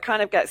that's where it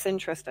kind of gets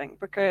interesting,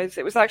 because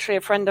it was actually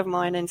a friend of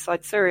mine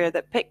inside Syria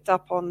that picked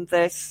up on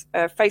this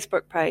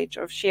Facebook page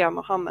of Shia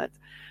Mohammed,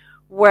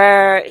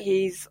 where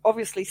he's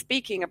obviously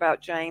speaking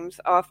about James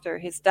after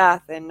his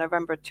death in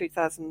November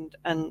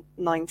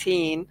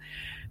 2019.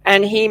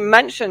 And he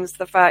mentions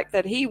the fact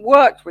that he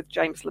worked with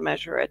James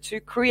LeMessurier to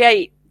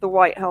create the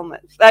White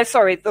Helmets,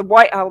 the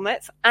White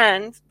Helmets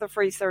and the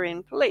Free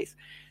Syrian Police.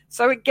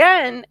 So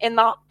again, in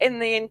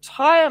the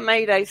entire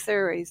Mayday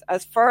series,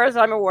 as far as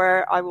I'm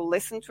aware, I will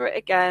listen to it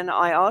again.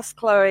 I asked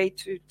Chloe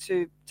to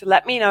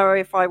let me know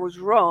if I was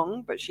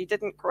wrong, but she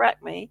didn't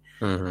correct me.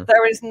 Mm-hmm.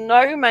 There is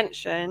no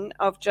mention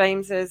of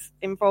James's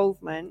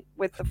involvement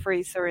with the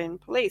Free Syrian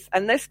Police.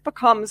 And this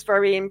becomes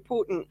very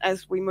important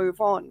as we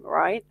move on,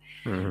 right?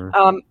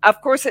 Mm-hmm.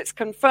 Of course, it's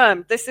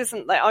confirmed. This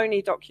isn't the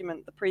only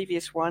document, the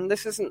previous one.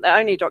 This isn't the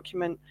only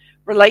document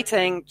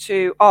relating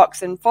to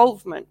ARC's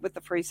involvement with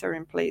the Free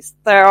Syrian Police.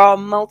 There are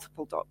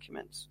multiple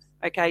documents,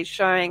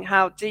 showing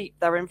how deep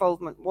their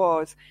involvement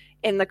was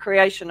in the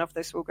creation of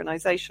this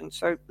organization.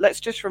 So let's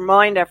just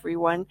remind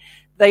everyone,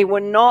 they were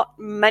not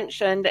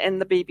mentioned in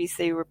the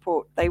BBC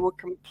report. They were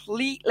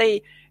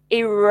completely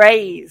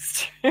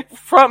erased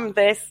from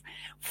this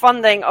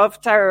funding of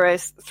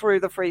terrorists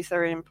through the Free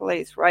Syrian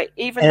Police, right?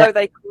 Even though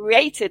they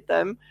created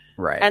them,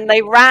 right, and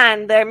they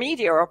ran their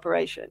media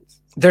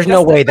operations. There's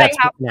no way that's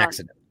an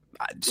accident.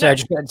 So I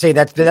just got to say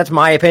that's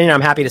my opinion.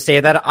 I'm happy to say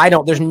that.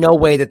 There's no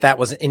way that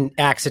was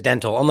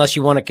accidental, unless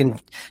you want to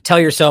tell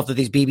yourself that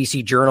these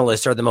BBC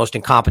journalists are the most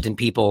incompetent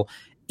people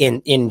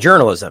in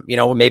journalism,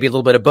 maybe a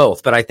little bit of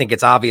both. But I think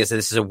it's obvious that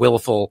this is a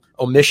willful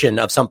omission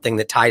of something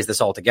that ties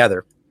this all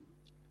together.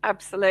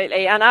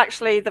 Absolutely. And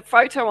actually, the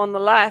photo on the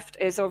left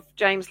is of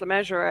James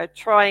LeMessurier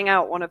trying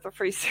out one of the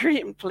Free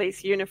Syrian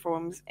Police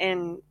uniforms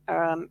in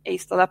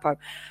East Aleppo.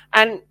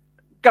 And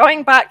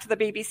going back to the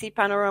BBC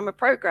Panorama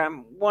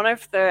program, one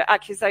of the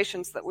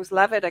accusations that was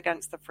levied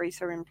against the Free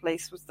Syrian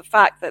Police was the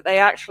fact that they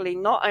actually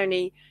not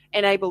only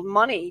enabled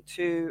money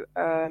to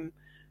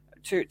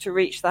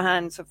reach the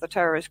hands of the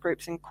terrorist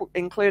groups,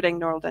 including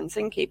Nur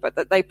al-Zinki, but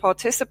that they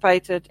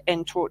participated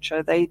in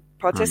torture. They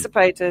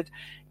participated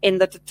in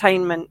the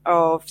detainment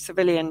of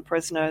civilian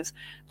prisoners.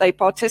 They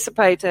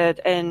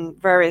participated in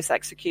various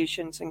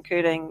executions,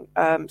 including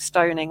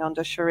stoning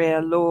under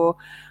Sharia law.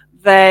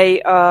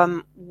 They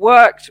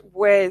worked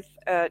with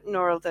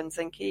Nur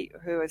al-Zinki,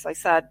 who, as I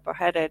said,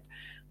 beheaded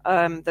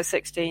the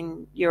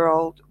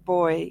 16-year-old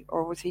boy,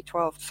 or was he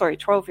 12? Sorry,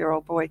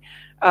 12-year-old boy,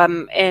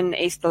 in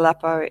East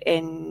Aleppo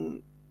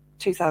in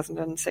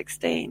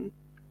 2016.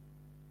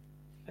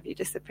 Have you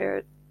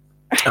disappeared?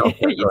 Oh,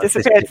 you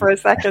disappeared for a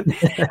second.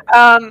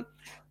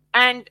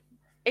 And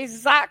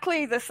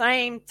exactly the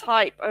same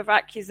type of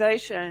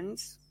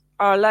accusations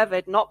are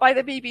levied, not by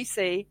the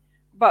BBC,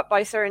 but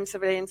by Syrian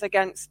civilians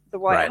against the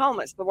White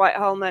Helmets. The White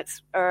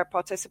Helmets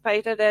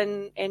participated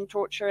in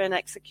torture and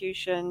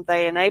execution.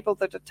 They enabled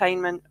the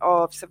detainment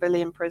of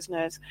civilian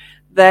prisoners.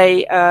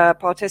 They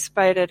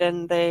participated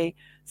in the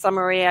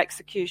summary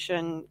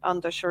execution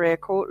under Sharia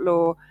court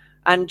law.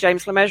 And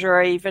James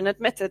LeMessurier even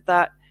admitted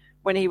that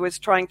when he was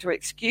trying to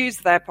excuse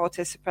their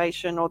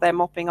participation or their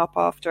mopping up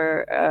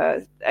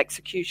after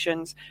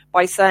executions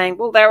by saying,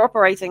 well, they're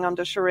operating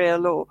under Sharia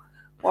law.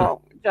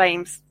 Well,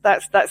 James,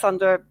 that's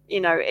under,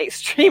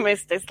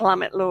 extremist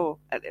Islamic law,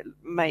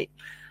 mate.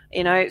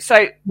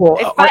 So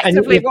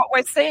effectively what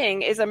we're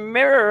seeing is a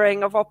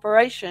mirroring of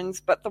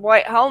operations, but the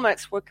White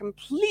Helmets were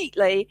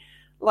completely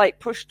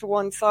pushed to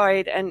one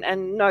side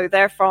and no,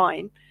 they're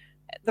fine.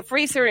 The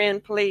Free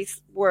Syrian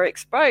Police were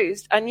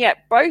exposed, and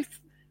yet both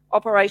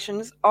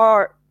operations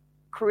are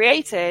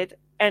created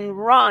and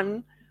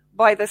run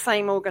by the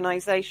same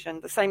organization,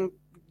 the same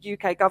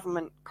UK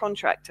government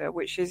contractor,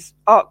 which is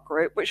ARC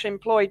Group, which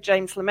employed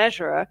James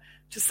LeMessurier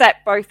to set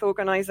both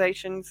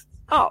organizations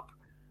up.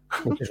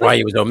 Which is why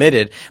he was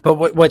omitted. But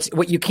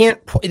what you can't,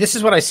 this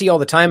is what I see all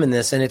the time in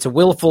this, and it's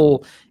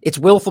willful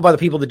by the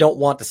people that don't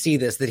want to see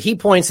this, that he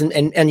points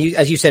and you,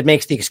 as you said,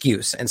 makes the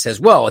excuse and says,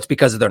 well, it's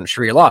because of their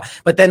Sharia law.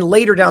 But then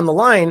later down the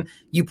line,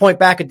 you point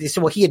back at this,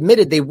 well, he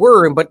admitted they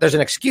were, but there's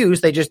an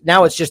excuse.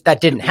 Now it's just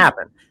that didn't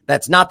happen.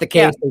 That's not the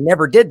case. Yeah. They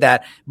never did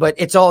that, but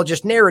it's all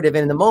just narrative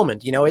in the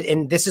moment,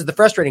 and this is the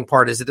frustrating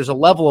part, is that there's a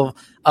level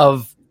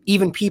of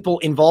even people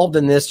involved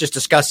in this, just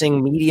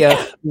discussing media,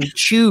 who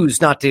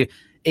choose not to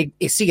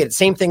see it.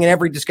 Same thing in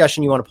every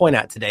discussion you want to point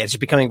at today. It's just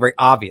becoming very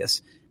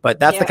obvious. But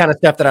that's the kind of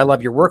stuff that I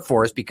love your work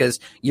for, is because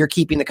you're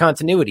keeping the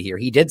continuity here.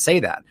 He did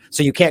say that.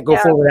 So you can't go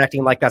forward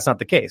acting like that's not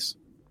the case.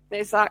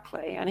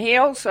 Exactly. And he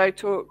also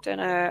talked in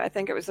I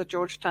think it was a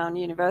Georgetown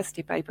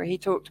University paper, he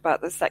talked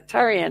about the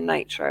sectarian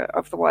nature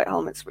of the White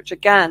Helmets, which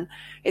again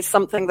is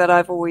something that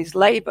I've always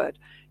labored.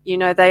 You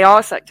know, they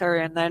are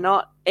sectarian. They're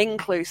not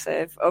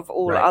inclusive of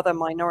all other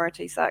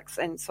minority sects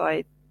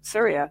inside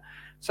Syria.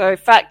 So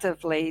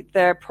effectively,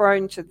 they're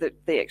prone to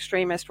the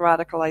extremist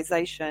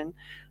radicalization.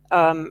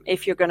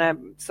 If you're going to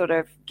sort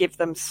of give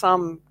them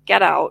some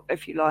get out,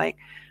 if you like,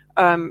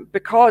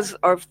 because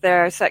of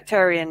their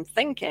sectarian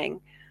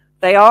thinking,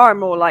 they are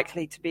more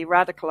likely to be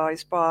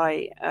radicalized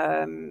by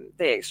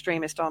the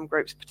extremist armed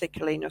groups,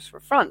 particularly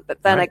Nusra Front.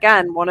 But then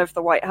again, one of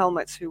the White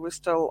Helmets who was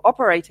still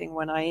operating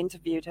when I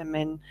interviewed him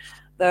in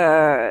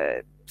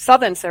the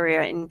southern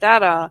Syria in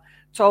Dara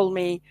told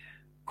me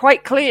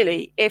quite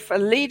clearly, if a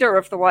leader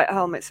of the White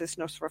Helmets is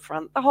Nusra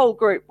Front, the whole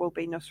group will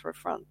be Nusra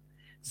Front.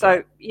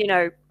 So, you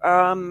know,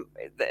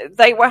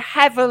 they were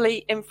heavily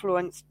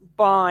influenced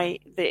by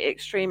the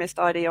extremist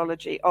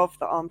ideology of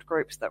the armed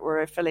groups that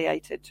were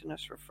affiliated to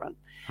Nusra Front.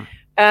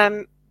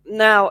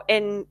 Now,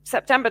 in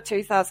September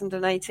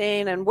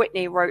 2018, and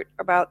Whitney wrote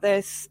about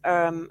this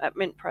at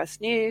Mint Press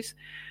News,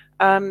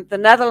 the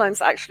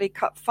Netherlands actually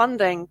cut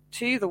funding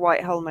to the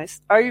White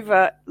Helmets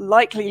over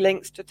likely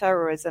links to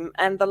terrorism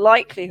and the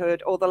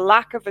likelihood or the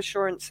lack of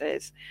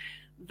assurances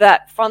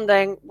that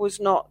funding was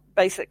not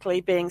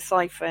basically being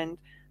siphoned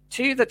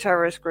to the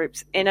terrorist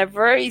groups in a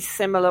very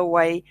similar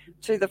way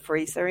to the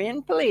Free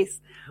Syrian Police.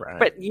 Right.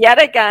 But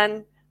yet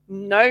again,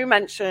 no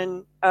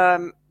mention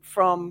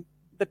from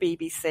the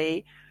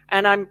BBC.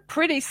 And I'm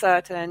pretty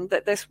certain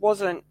that this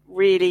wasn't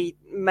really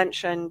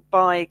mentioned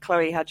by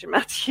Chloe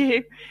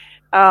Hadjimatthew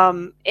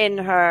in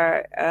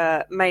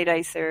her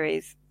Mayday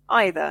series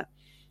either.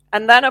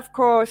 And then, of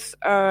course,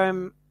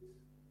 in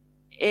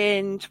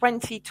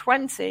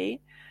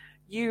 2020,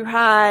 you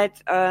had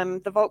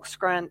the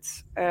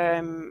Volkskrant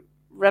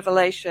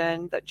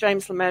revelation that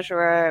James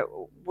Lemessurier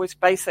was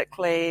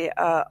basically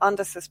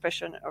under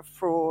suspicion of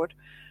fraud,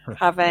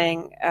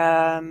 having,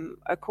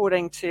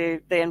 according to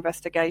the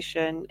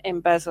investigation,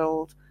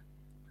 embezzled,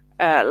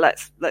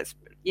 let's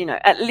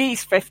at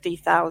least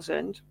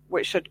 50,000,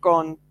 which had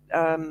gone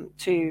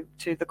to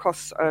the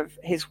costs of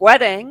his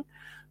wedding,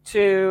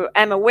 to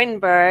Emma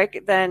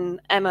Winberg,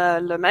 then Emma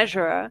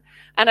Lemessurier,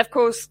 and of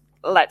course,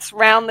 let's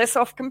round this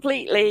off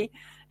completely.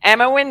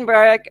 Emma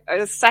Winberg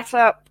set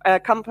up a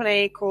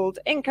company called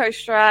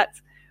Incostrat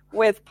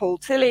with Paul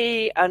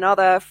Tilley,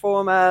 another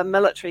former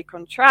military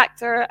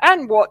contractor.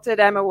 And what did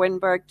Emma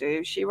Winberg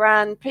do? She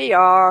ran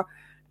PR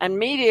and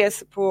media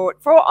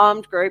support for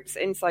armed groups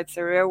inside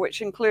Syria,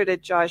 which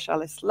included Jaish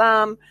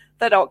al-Islam,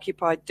 that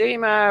occupied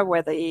Douma,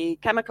 where the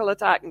chemical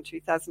attack in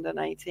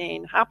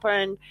 2018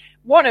 happened.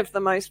 One of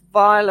the most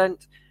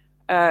violent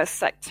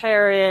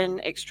sectarian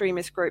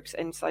extremist groups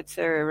inside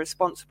Syria,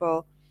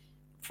 responsible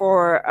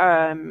for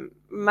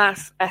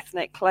mass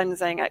ethnic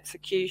cleansing,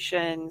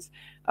 executions,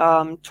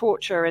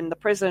 torture in the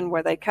prison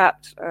where they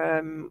kept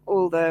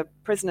all the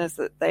prisoners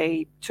that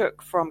they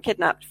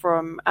kidnapped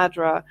from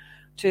Adra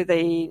to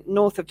the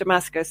north of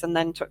Damascus, and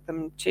then took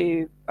them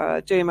to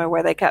Douma,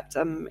 where they kept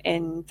them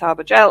in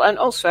Taba jail, and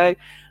also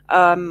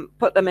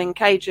put them in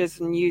cages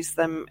and used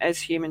them as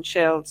human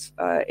shields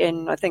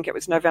in, I think it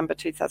was November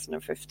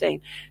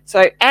 2015.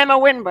 So Emma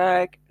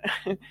Winberg,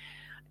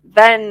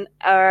 then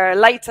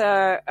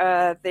later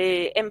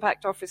the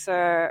impact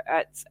officer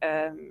at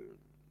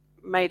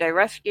Mayday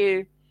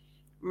Rescue,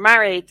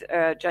 married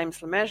James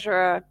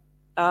Lemessurier,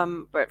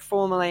 but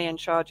formerly in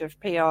charge of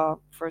PR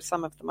for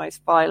some of the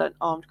most violent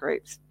armed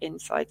groups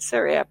inside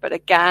Syria. But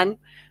again,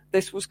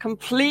 this was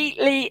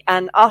completely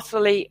and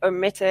utterly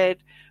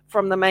omitted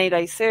from the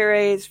Mayday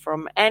series,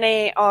 from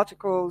any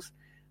articles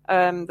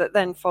that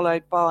then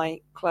followed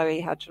by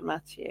Chloe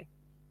Hadjimatthew.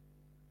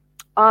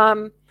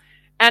 And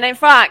in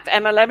fact,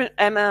 Emma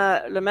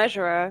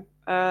Lemessurier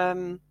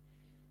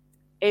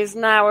is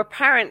now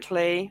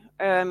apparently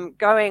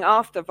going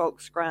after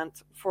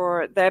Volkskrant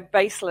for their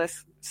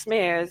baseless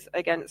smears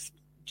against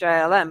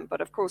JLM.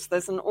 But of course,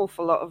 there's an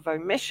awful lot of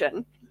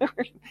omission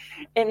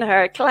in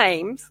her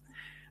claims.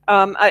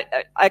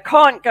 I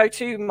can't go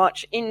too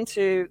much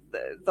into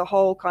the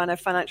whole kind of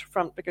financial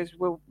front because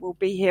we'll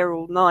be here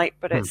all night.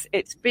 But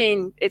it's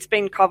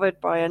been covered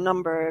by a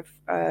number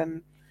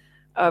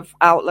of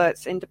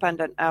outlets,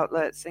 independent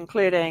outlets,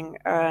 including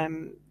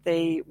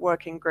the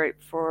Working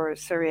Group for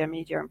Syria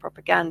Media and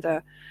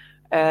Propaganda,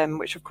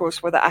 which of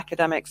course were the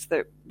academics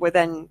that were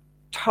then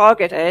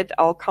targeted.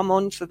 I'll come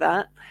on to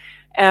that.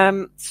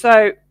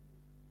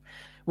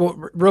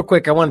 Well, real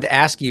quick, I wanted to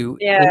ask you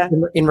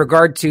in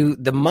regard to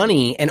the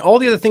money and all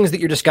the other things that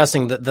you're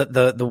discussing,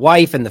 the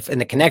wife and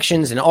the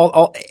connections and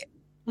all.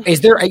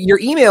 Is there your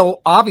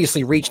email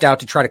obviously reached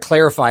out to try to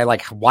clarify,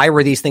 like, why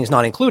were these things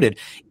not included?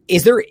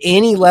 Is there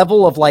any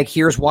level of like,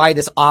 here's why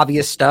this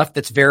obvious stuff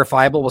that's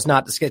verifiable was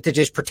not to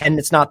just pretend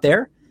it's not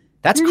there?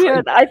 That's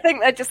crazy. I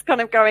think they're just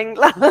kind of going,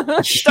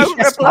 don't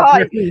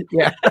reply.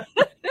 Yeah.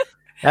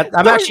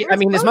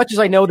 As much as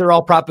I know they're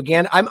all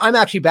propaganda, I'm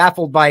actually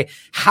baffled by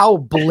how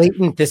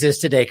blatant this is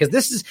today, because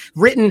this is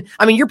written.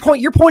 I mean, you're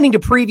pointing to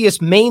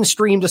previous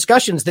mainstream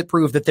discussions that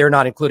prove that they're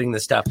not including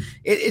this stuff.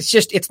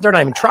 They're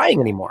not even trying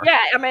anymore. Yeah,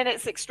 I mean,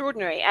 it's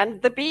extraordinary.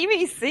 And the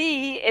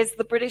BBC is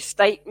the British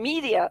state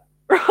media,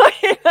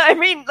 right? I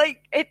mean,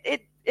 like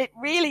it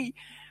really.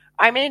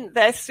 I mean,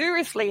 there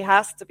seriously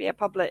has to be a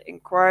public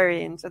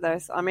inquiry into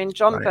this. I mean,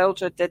 John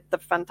Pilger did the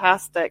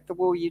fantastic "The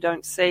War You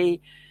Don't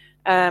See"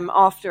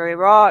 after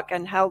Iraq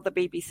and held the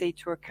BBC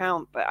to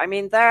account. But I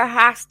mean, there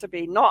has to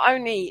be, not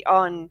only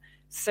on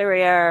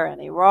Syria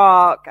and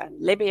Iraq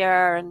and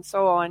Libya and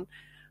so on,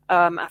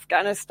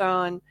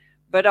 Afghanistan,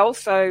 but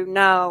also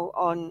now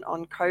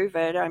on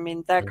COVID. I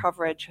mean, their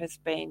coverage has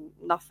been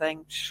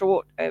nothing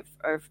short of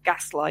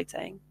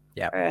gaslighting,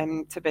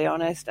 to be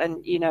honest.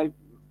 And, you know,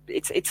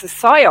 it's a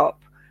psyop,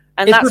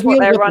 and that's what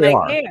they're running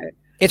here.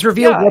 It's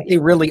revealed what they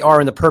really are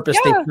and the purpose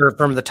they serve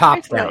from the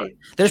top down.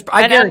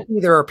 I guarantee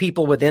there are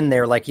people within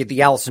there, like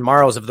the Alison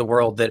Morrows of the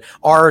world, that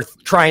are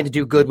trying to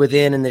do good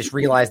within and they just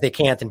realize they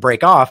can't and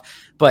break off.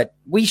 But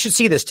we should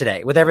see this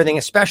today with everything,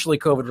 especially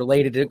COVID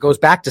related. It goes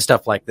back to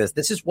stuff like this.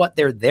 This is what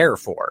they're there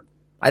for.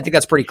 I think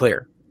that's pretty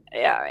clear.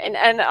 Yeah,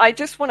 and I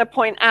just want to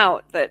point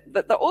out that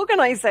the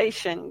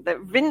organization that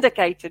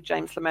vindicated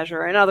James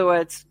LeMessurier, in other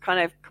words, kind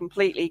of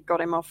completely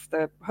got him off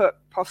the hook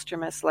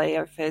posthumously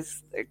of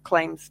his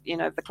claims, you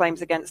know, the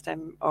claims against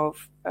him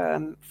of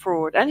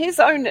fraud, and his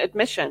own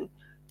admission,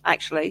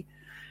 actually,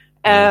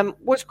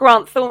 was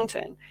Grant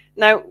Thornton.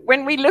 Now,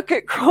 when we look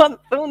at Grant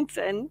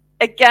Thornton,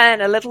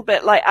 again, a little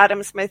bit like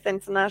Adam Smith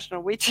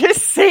International, we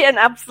just see an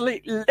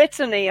absolute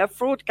litany of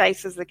fraud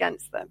cases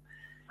against them.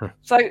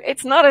 So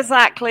it's not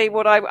exactly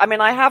what I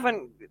mean, I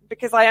haven't,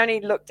 because I only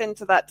looked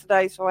into that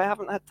today, so I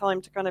haven't had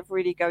time to kind of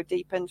really go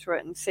deep into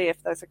it and see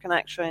if there's a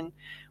connection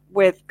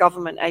with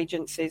government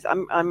agencies.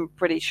 I'm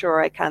pretty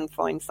sure I can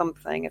find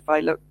something if I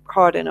look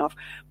hard enough.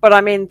 But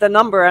I mean, the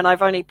number, and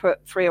I've only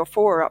put 3 or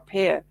 4 up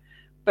here,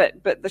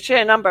 but the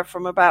sheer number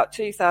from about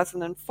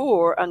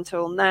 2004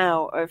 until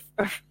now of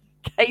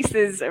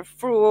cases of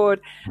fraud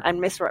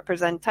and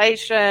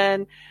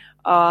misrepresentation,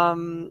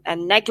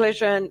 and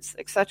negligence,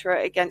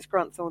 etc., against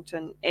Grant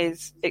Thornton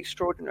is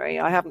extraordinary.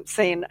 I haven't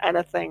seen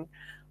anything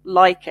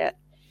like it.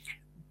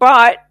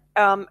 But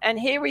and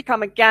here we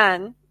come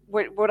again.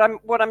 What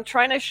I'm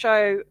trying to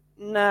show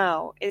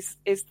now is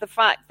the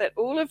fact that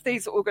all of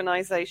these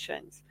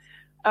organizations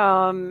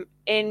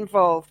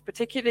involved,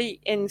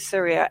 particularly in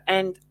Syria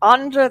and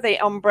under the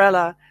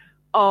umbrella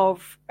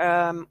of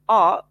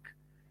ARC,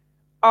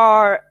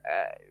 are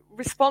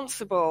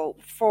responsible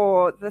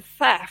for the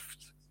theft,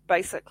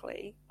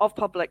 basically, of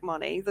public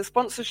money, the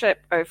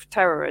sponsorship of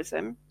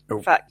terrorism,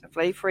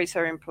 effectively, Free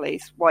Syrian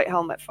Police, White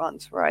Helmet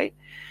funds, right?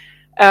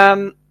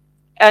 And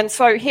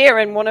so here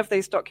in one of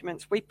these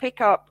documents, we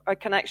pick up a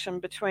connection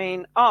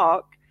between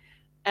ARC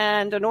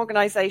and an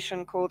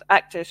organization called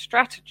Active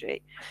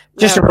Strategy.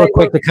 Just real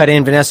quick to cut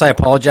in, Vanessa, I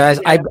apologize.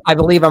 Yeah. I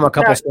believe I'm a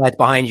couple slides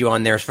behind you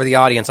on there. For the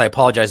audience, I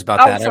apologize about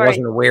that. Sorry. I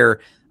wasn't aware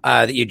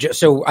that you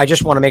so I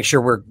just want to make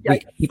sure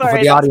people for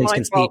the audience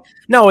can see.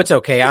 No, it's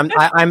okay.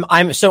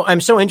 I'm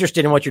so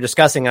interested in what you're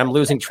discussing. I'm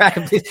losing track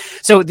of this.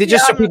 So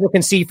so people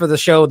can see for the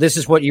show, this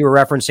is what you were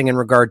referencing in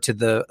regard to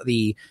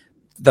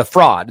the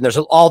fraud. And there's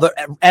all the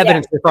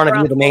evidence in front of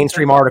you, the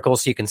mainstream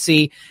articles, so you can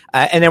see.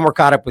 And then we're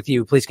caught up with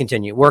you. Please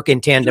continue. Work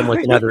in tandem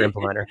with another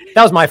implementer.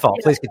 That was my fault.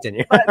 Please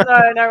continue.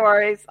 No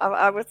worries.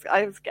 I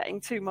was getting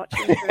too much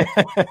into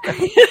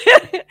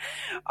it.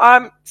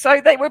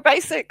 So they were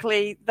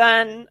basically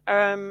then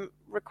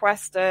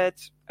requested,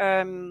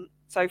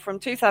 so from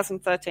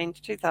 2013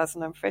 to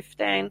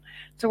 2015,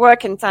 to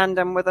work in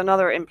tandem with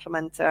another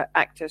implementer,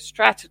 Active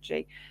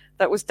Strategy,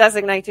 that was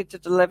designated to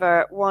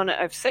deliver one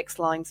of 6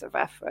 lines of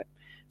effort.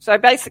 So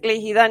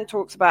basically, he then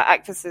talks about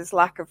Actis's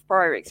lack of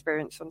prior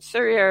experience on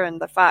Syria and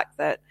the fact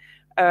that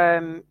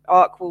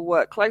ARC will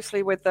work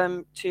closely with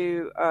them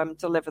to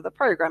deliver the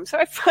program. So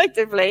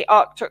effectively,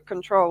 ARC took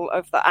control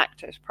of the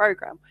Actis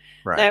program.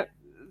 Right. Now,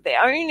 the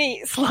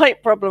only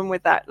slight problem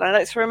with that, now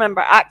let's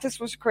remember, Actis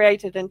was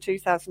created in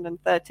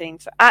 2013.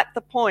 So at the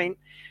point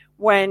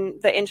when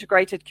the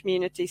Integrated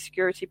Community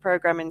Security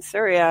Program in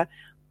Syria,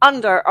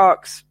 under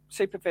ARC's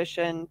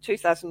supervision,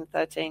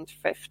 2013 to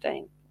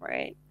 15,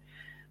 right?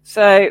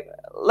 So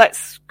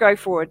let's go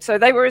forward. So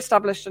they were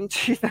established in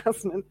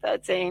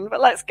 2013, but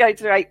let's go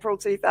to April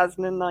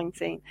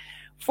 2019.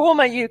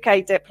 Former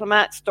UK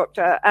diplomats,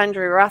 Dr.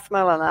 Andrew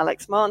Rathmell and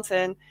Alex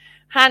Martin,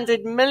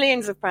 handed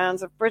millions of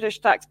pounds of British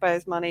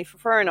taxpayers' money for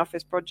Foreign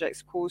Office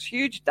projects, caused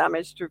huge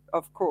damage to,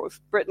 of course,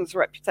 Britain's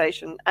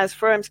reputation as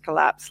firms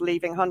collapse,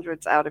 leaving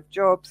hundreds out of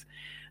jobs.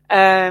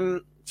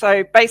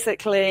 So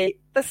basically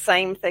the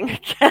same thing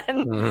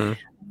again.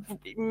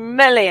 Mm-hmm.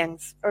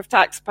 Millions of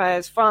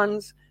taxpayers'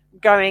 funds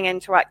going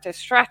into Active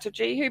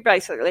Strategy, who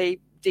basically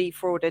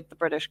defrauded the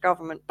British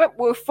government, but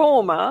were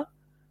former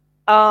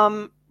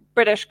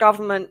British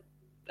government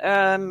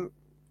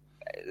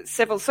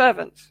civil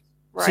servants,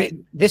 right?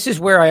 See, this is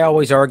where I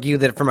always argue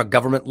that from a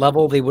government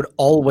level, they would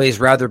always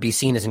rather be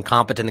seen as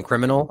incompetent and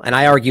criminal. And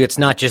I argue it's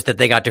not just that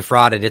they got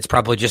defrauded. It's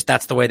probably just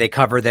that's the way they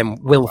cover them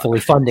willfully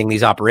funding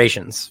these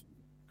operations.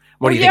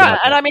 What do you think about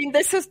that? And I mean,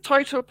 this is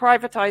total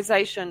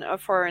privatization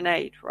of foreign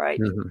aid, right?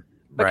 Mm-hmm.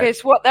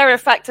 Because what they're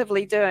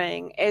effectively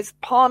doing is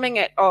palming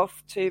it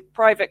off to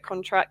private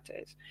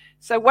contractors.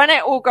 So when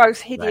it all goes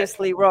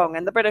hideously wrong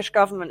and the British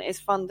government is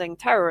funding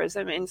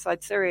terrorism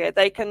inside Syria,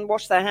 they can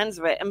wash their hands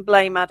of it and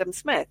blame Adam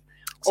Smith.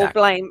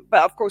 Exactly.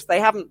 But of course they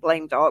haven't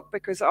blamed ARC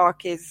because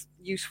ARC is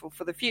useful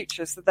for the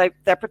future. So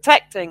they're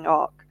protecting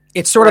ARC.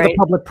 It's sort of the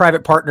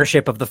public-private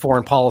partnership of the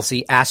foreign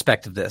policy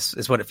aspect of this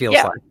is what it feels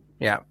like.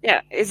 Yeah,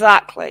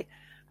 exactly.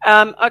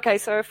 Okay,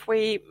 so if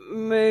we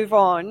move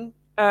on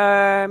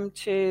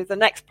to the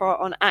next part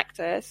on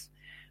Actis.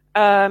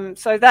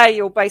 So there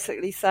you'll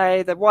basically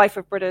say the wife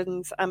of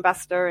Britain's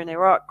ambassador in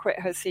Iraq quit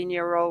her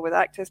senior role with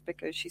Actis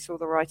because she saw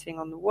the writing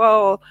on the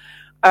wall.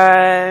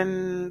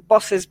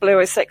 Bosses blew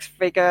a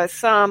 6-figure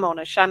sum on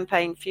a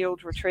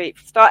champagne-fueled retreat,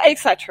 et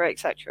cetera,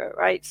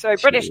 right? So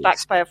British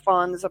taxpayer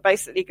funds are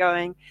basically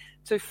going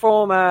to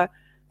former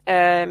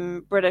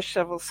British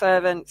civil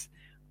servants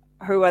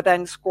who are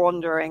then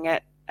squandering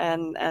it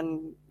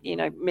and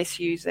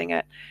misusing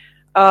it.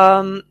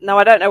 Now,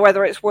 I don't know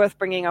whether it's worth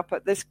bringing up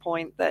at this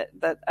point that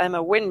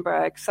Emma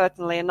Winberg,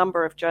 certainly a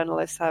number of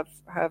journalists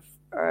have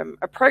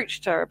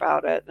approached her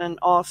about it and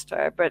asked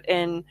her, but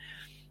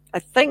I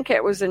think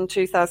it was in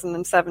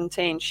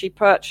 2017, she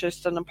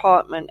purchased an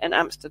apartment in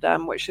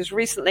Amsterdam, which has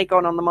recently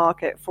gone on the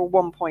market for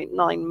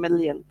 1.9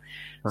 million.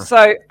 Huh.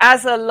 So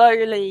as a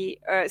lowly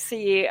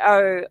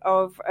CEO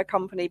of a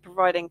company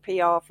providing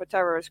PR for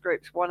terrorist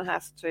groups, one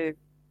has to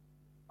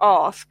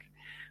ask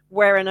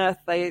where on earth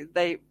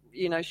they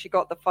she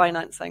got the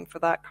financing for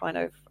that kind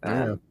of.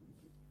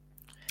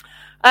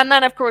 And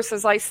then, of course,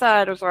 as I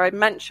said, as I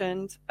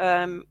mentioned,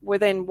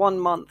 within 1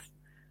 month,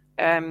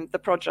 the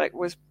project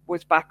was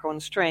back on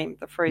stream,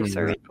 the Free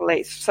Syrian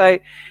Police. So,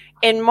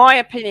 in my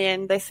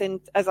opinion, this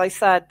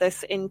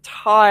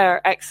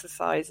entire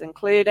exercise,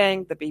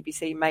 including the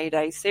BBC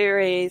Mayday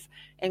series,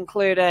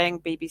 including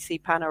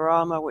BBC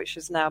Panorama, which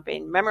has now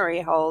been memory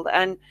hold,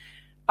 and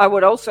I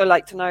would also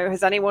like to know,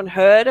 has anyone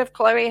heard of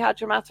Chloe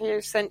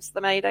Hadjimatheou since the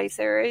Mayday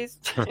series?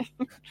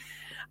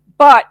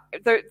 But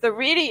the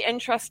really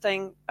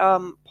interesting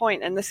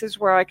point, and this is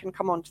where I can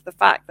come on to the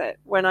fact that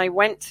when I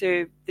went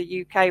to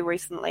the UK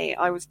recently,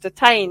 I was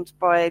detained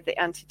by the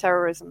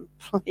anti-terrorism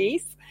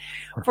police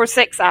for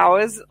 6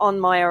 hours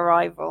on my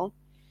arrival.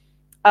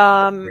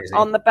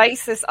 On the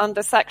basis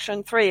under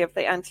Section 3 of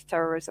the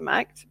Anti-Terrorism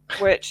Act,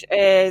 which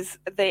is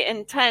the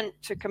intent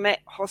to commit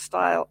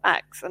hostile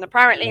acts. And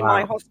apparently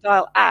my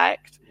hostile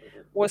act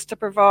was to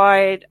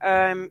provide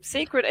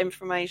secret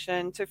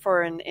information to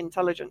foreign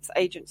intelligence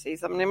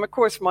agencies. I mean, of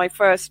course, my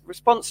first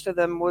response to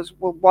them was,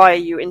 well, why are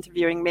you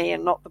interviewing me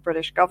and not the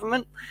British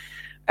government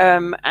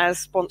as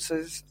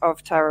sponsors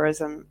of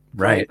terrorism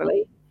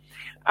globally?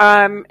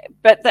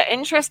 But the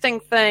interesting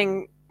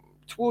thing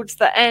towards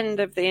the end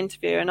of the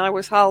interview, and I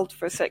was held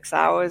for 6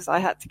 hours. I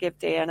had to give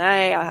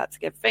DNA, I had to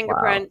give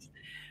fingerprints.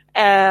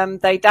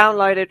 They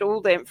downloaded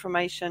all the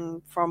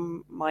information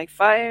from my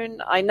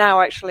phone. I now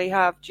actually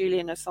have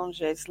Julian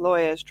Assange's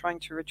lawyers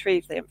trying to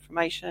retrieve the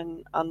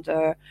information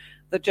under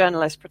the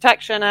Journalist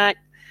Protection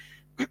Act.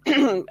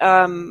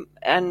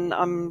 And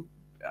I'm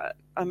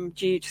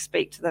due to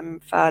speak to them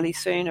fairly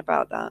soon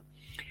about that.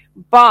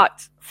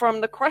 But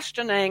from the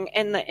questioning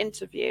in the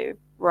interview,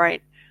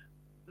 right,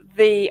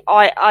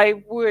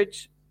 I would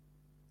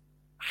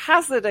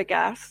hazard a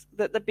guess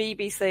that the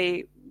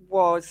BBC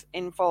was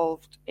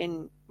involved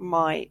in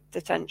my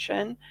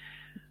detention.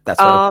 That's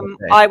what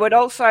I would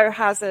also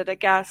hazard a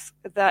guess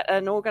that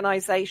an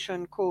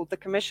organization called the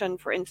Commission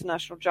for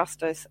International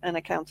Justice and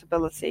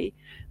Accountability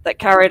that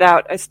carried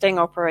out a sting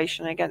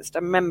operation against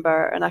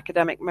an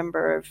academic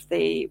member of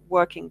the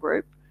working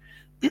group,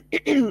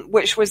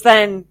 which was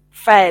then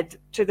fed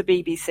to the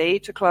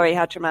BBC, to Chloe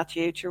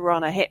Hadjimatheou, to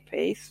run a hit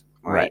piece,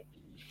 right?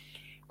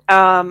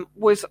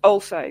 Was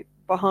also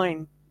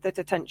behind the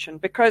detention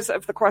because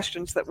of the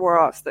questions that were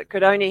asked that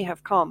could only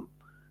have come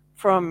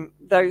from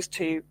those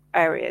two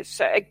areas.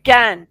 So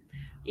again,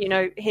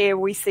 here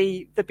we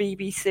see the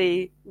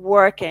BBC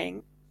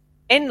working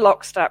in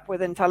lockstep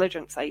with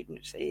intelligence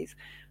agencies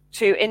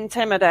to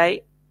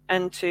intimidate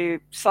and to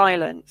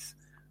silence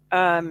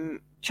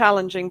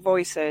challenging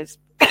voices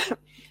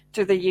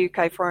to the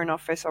UK Foreign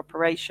Office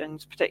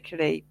operations,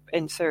 particularly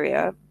in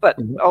Syria, but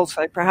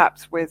also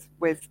perhaps with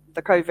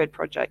the COVID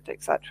project,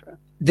 etc.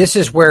 This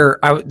is where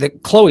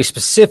Chloe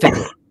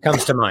specifically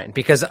comes to mind,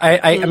 because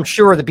I'm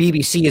sure the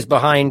BBC is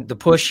behind the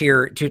push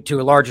here to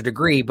a larger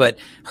degree, but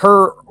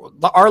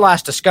our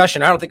last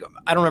discussion, I don't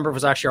remember if it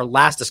was actually our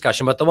last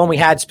discussion, but the one we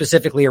had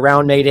specifically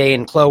around Mayday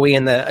and Chloe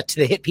and the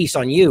hit piece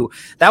on you,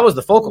 that was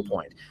the focal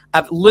point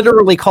of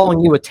literally calling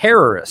you a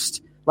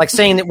terrorist. like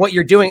saying that what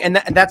you're doing, and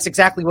that's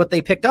exactly what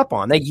they picked up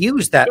on. They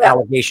used that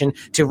allegation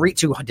to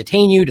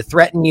detain you, to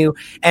threaten you,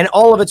 and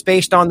all of it's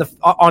based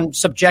on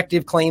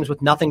subjective claims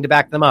with nothing to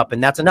back them up,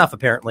 and that's enough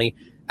apparently.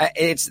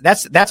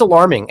 That's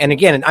alarming. And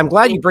again, I'm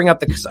glad you bring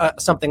up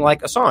something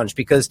like Assange,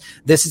 because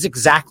this is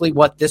exactly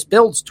what this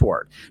builds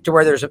toward, to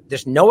where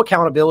there's no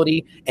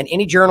accountability, and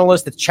any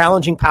journalist that's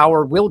challenging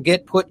power will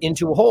get put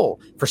into a hole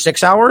for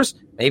 6 hours,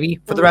 maybe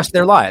for the rest of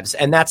their lives.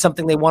 And that's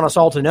something they want us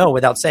all to know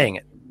without saying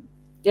it.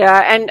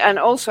 Yeah, and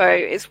also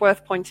it's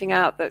worth pointing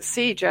out that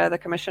CIJA, the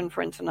Commission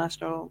for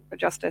International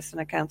Justice and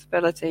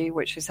Accountability,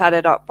 which is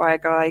headed up by a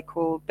guy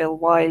called Bill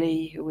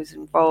Wiley, who was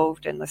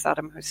involved in the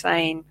Saddam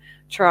Hussein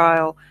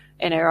trial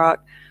in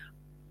Iraq,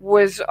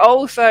 was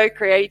also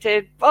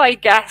created by,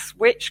 guess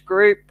which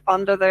group,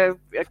 under the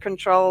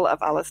control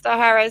of Alistair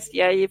Harris.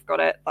 Yeah, you've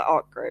got it, the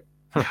ARC group,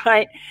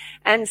 right?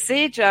 And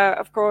CIJA,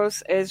 of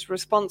course, is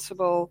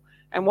responsible,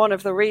 and one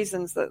of the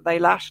reasons that they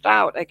lashed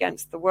out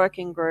against the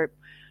working group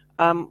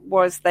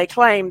was they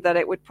claimed that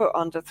it would put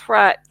under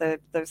threat the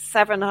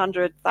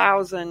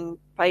 700,000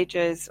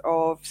 pages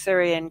of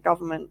Syrian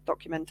government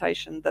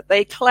documentation that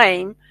they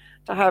claim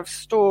to have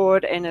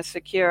stored in a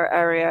secure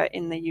area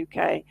in the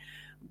UK.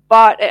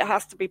 But it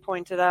has to be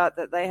pointed out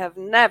that they have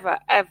never,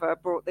 ever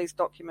brought these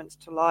documents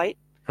to light,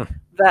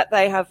 that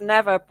they have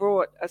never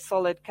brought a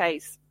solid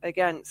case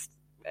against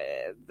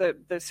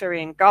the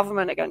Syrian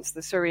government, against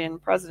the Syrian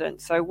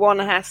president. So one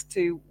has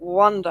to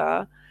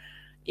wonder,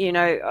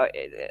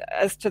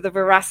 as to the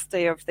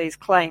veracity of these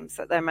claims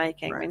that they're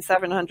making. Right. I mean,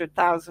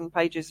 700,000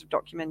 pages of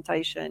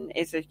documentation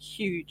is a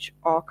huge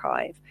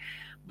archive.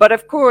 But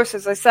of course,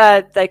 as I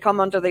said, they come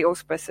under the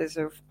auspices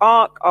of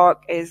ARC.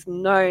 ARC is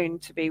known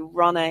to be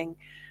running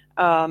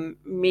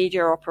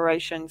media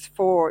operations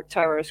for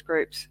terrorist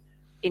groups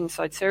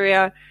inside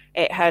Syria.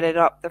 It headed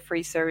up the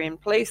Free Syrian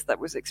Police that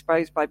was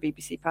exposed by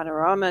BBC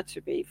Panorama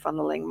to be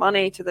funneling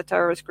money to the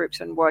terrorist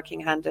groups and working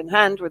hand in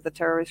hand with the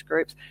terrorist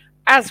groups,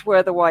 as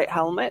were the White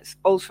Helmets,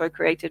 also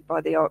created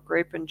by the ARC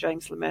group and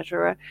James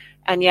LeMessurier.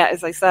 And yet,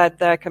 as I said,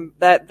 they're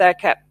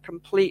kept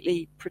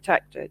completely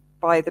protected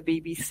by the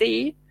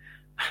BBC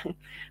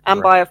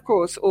and by, of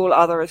course, all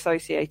other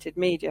associated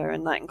media,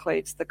 and that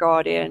includes The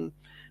Guardian,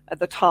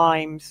 The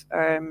Times,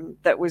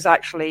 that was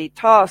actually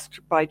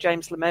tasked by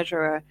James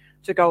LeMessurier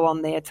to go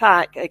on the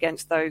attack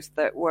against those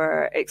that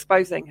were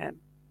exposing him.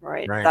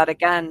 Right. That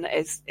again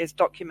is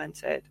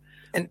documented.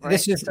 And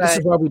this is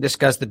why we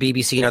discuss the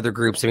BBC and other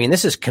groups. I mean,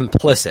 this is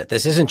complicit.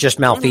 This isn't just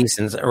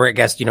malfeasance, or I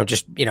guess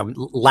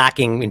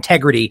lacking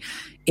integrity.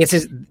 This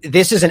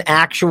is an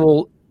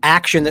actual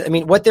action. That, I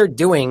mean, what they're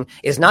doing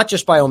is not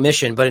just by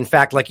omission, but in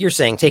fact, like you're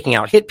saying, taking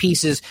out hit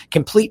pieces,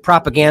 complete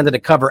propaganda to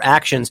cover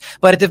actions.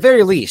 But at the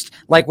very least,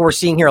 like we're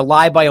seeing here, a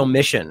lie by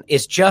omission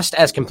is just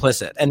as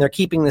complicit, and they're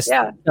keeping this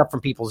stuff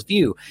from people's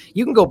view.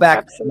 You can go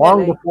back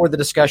long before the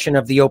discussion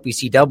of the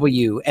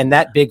OPCW and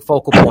that big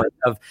focal point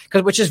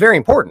which is very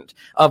important,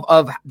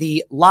 of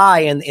the lie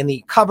and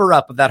the cover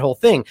up of that whole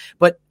thing.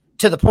 But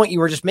to the point you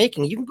were just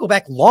making, you can go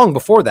back long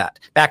before that,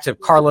 back to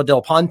Carla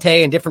Del Ponte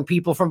and different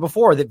people from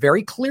before that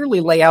very clearly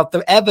lay out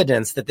the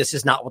evidence that this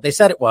is not what they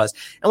said it was.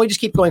 And we just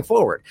keep going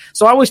forward.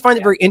 So I always find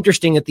it very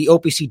interesting that the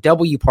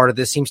OPCW part of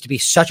this seems to be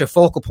such a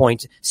focal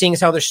point, seeing as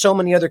how there's so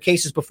many other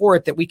cases before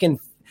it that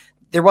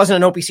there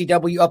wasn't an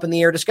OPCW up in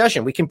the air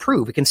discussion. We can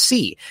prove, we can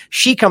see.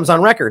 She comes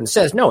on record and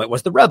says, no, it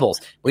was the rebels.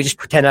 We just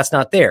pretend that's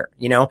not there.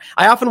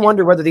 I often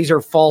wonder whether these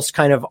are false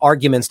kind of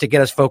arguments to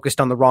get us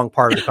focused on the wrong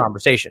part of the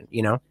conversation,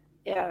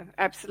 Yeah,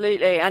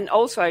 absolutely. And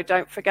also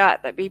don't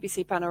forget that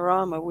BBC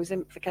Panorama was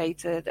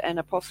implicated in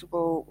a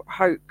possible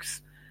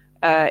hoax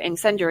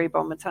incendiary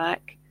bomb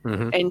attack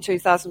in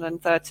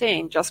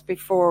 2013, just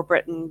before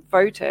Britain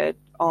voted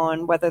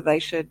on whether they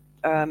should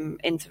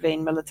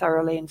intervene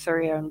militarily in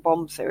Syria and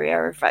bomb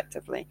Syria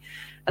effectively.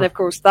 And of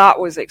course, that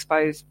was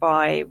exposed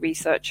by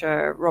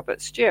researcher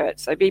Robert Stewart.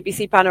 So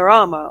BBC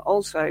Panorama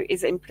also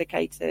is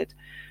implicated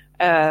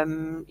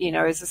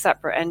as a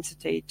separate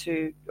entity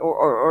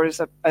or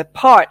as a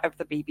part of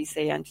the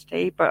BBC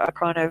entity, but a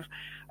kind of,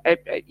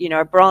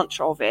 a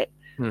branch of it,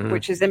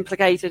 which is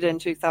implicated in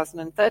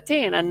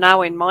 2013 and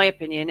now, in my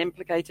opinion,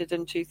 implicated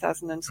in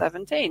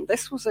 2017.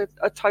 This was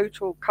a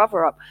total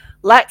cover-up.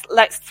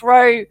 Let's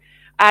throw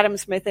Adam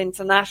Smith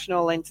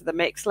International into the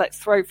mix. Let's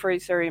throw Free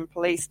Syrian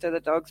Police to the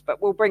dogs,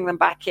 but we'll bring them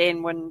back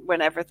in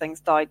when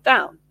everything's died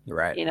down.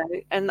 Right.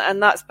 And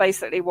that's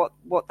basically what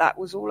that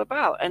was all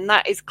about. And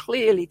that is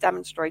clearly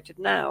demonstrated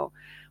now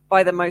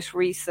by the most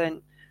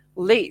recent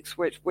leaks,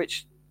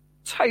 which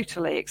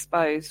totally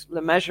expose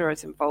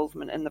LeMessurier's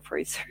involvement in the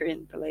Free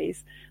Syrian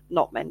Police,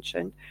 not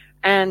mentioned,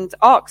 and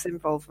ARC's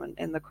involvement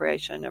in the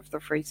creation of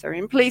the Free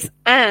Syrian Police,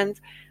 and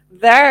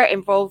their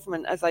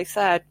involvement, as I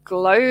said,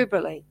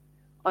 globally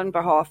on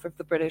behalf of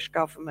the British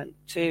government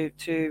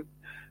to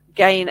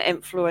gain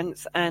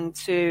influence and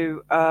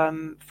to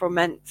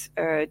foment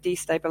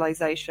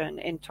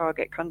destabilization in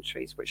target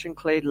countries, which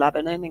include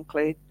Lebanon,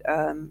 include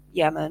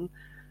Yemen,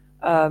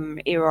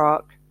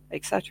 Iraq,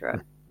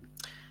 etc.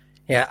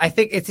 Yeah, I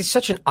think it's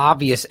such an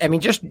obvious, I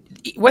mean, just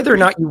whether or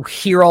not you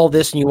hear all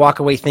this and you walk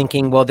away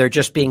thinking, well, they're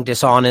just being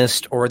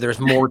dishonest or there's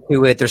more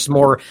to it. There's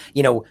more,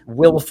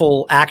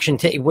 willful action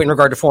in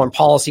regard to foreign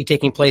policy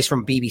taking place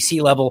from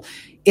BBC level.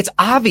 It's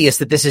obvious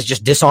that this is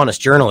just dishonest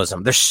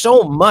journalism. There's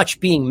so much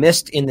being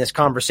missed in this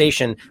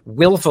conversation,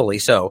 willfully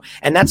so.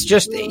 And that's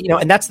just,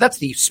 and that's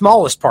the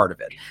smallest part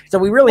of it. So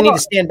we really need to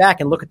stand back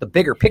and look at the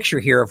bigger picture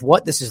here of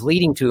what this is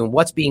leading to and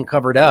what's being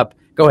covered up.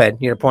 Go ahead.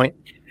 You had a point?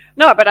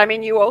 No, but I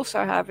mean, you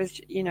also have,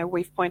 as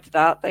we've pointed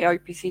out, the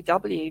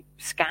OPCW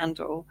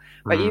scandal.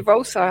 But you've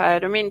also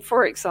had, I mean,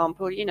 for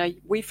example,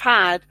 we've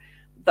had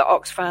the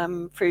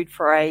Oxfam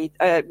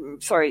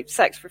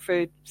Sex for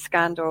Food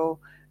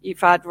scandal. You've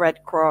had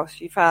Red Cross.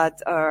 You've had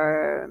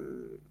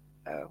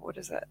what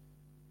is it?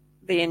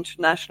 The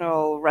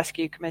International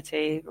Rescue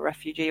Committee, the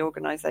refugee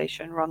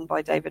organization run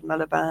by David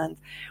Miliband.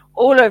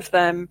 All of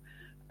them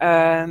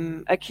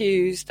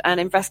accused and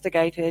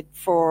investigated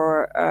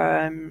for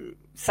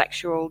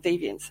sexual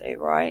deviancy,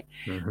 right?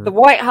 Mm-hmm. The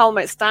White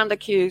Helmets stand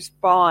accused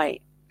by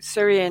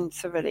Syrian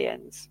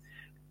civilians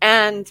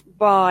and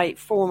by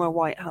former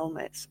White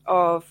Helmets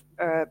of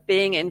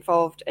being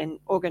involved in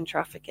organ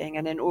trafficking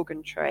and in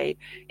organ trade,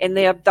 in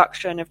the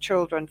abduction of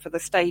children for the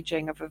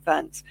staging of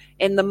events,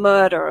 in the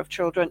murder of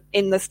children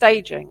in the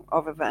staging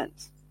of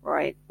events,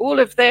 right? All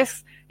of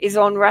this is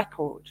on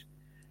record.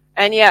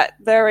 And yet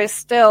there is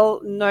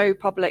still no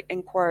public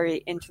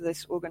inquiry into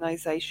this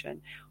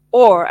organization.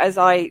 Or, as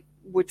I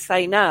would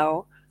say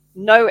now,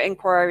 no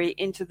inquiry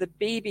into the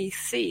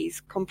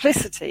BBC's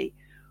complicity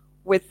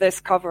with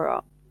this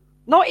cover-up.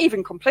 Not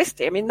even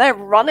complicity. I mean, they're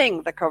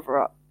running the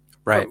cover-up,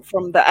 right,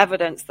 from the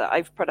evidence that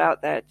I've put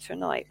out there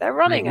tonight. They're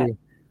running it.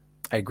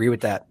 I agree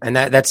with that. And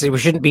that's we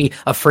shouldn't be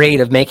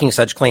afraid of making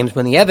such claims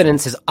when the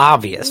evidence is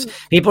obvious.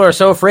 People are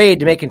so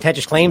afraid to make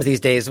contentious claims these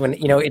days when,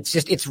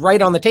 it's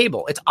right on the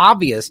table. It's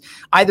obvious.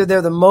 Either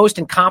they're the most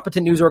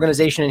incompetent news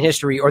organization in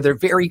history or they're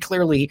very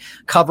clearly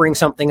covering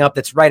something up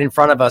that's right in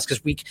front of us.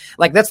 Because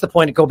that's the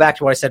point to go back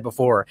to what I said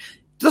before.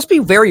 Let's be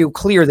very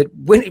clear that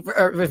when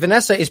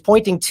Vanessa is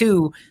pointing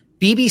to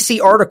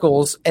BBC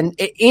articles, and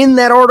in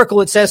that article,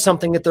 it says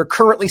something that they're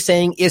currently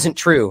saying isn't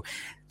true.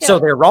 Yeah. So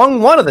they're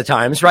wrong one of the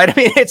times, right? I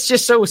mean, it's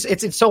just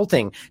it's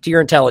insulting to your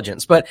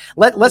intelligence. But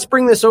let's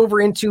bring this over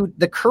into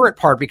the current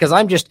part, because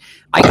I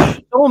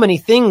got so many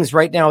things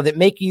right now that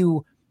make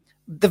you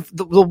the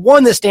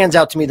one that stands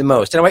out to me the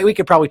most. And we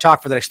could probably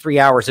talk for the next 3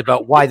 hours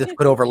about why this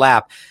could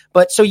overlap.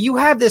 But so you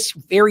have this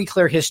very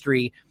clear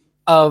history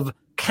of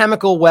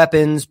chemical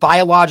weapons,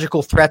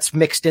 biological threats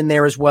mixed in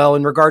there as well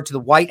in regard to the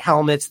White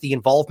Helmets, the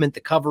involvement,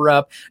 the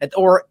cover-up,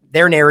 or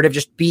their narrative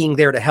just being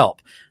there to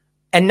help.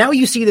 And now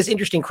you see this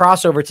interesting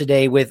crossover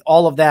today with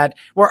all of that,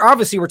 where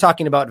obviously we're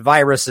talking about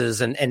viruses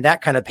and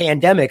that kind of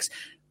pandemics,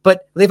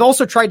 but they've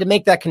also tried to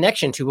make that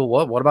connection to,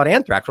 well, what about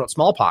anthrax? What about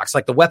smallpox?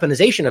 Like the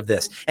weaponization of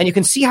this. And you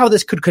can see how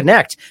this could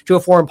connect to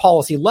a foreign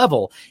policy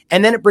level.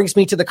 And then it brings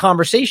me to the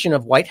conversation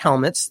of White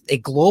Helmets, a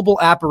global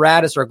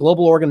apparatus or a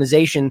global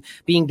organization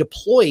being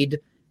deployed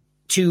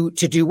to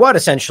do what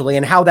essentially,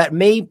 and how that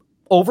may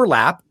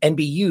overlap and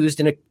be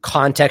used in a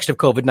context of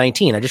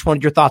COVID-19. I just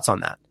wanted your thoughts on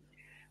that.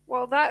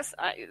 Well, that's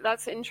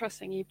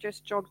interesting. You've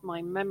just jogged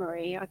my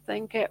memory. I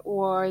think it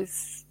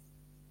was,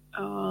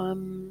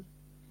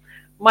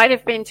 might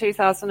have been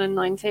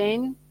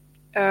 2019.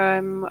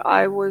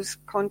 I was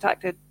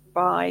contacted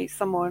by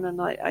someone,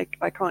 and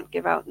I can't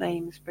give out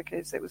names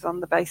because it was on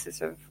the basis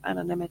of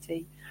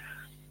anonymity,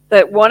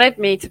 that wanted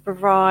me to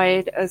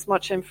provide as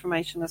much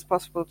information as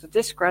possible to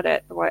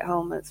discredit the White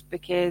Helmets,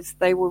 because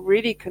they were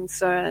really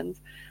concerned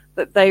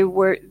that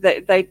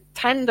they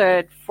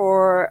tendered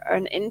for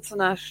an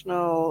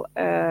international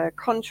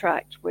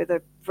contract with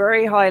a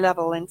very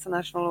high-level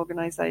international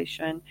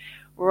organization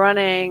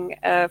running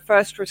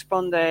first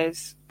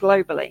responders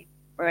globally,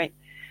 right?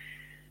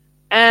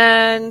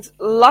 And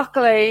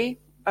luckily,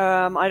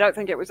 I don't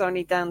think it was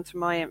only down to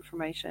my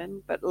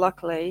information, but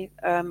luckily,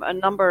 a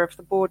number of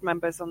the board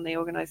members on the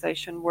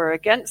organization were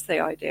against the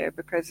idea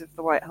because of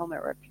the White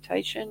Helmet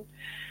reputation.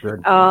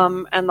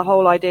 And the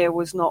whole idea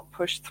was not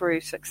pushed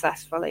through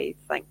successfully,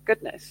 thank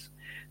goodness.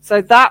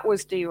 So that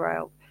was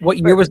derailed. What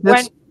year was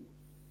this?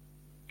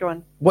 Go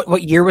on.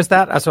 What year was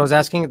that? That's what I was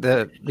asking,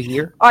 the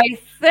year? I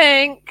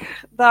think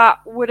that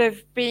would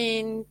have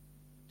been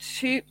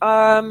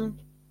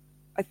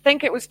I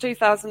think it was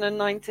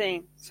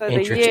 2019, so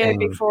the year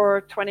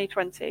before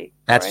 2020.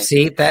 That's right?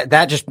 See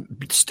that just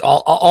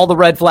all the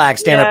red flags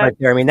stand up right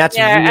there. I mean, that's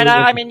really, and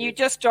I mean, you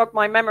just jogged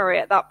my memory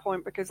at that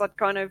point, because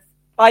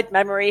I'd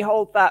memory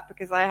hold that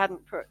because I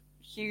hadn't put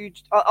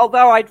huge,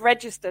 although I'd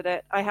registered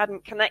it, I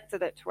hadn't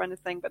connected it to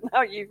anything. But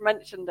now you've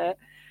mentioned it,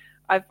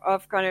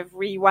 I've kind of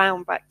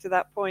rewound back to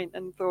that point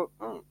and thought,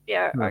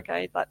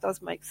 okay, that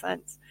does make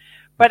sense.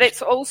 But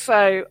it's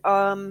also,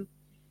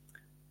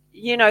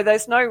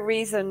 there's no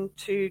reason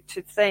to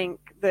think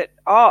that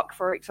ARC,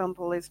 for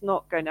example, is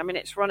not going. I mean,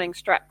 it's running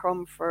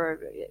Stratcom for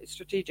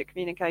strategic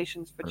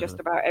communications for just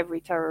about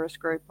every terrorist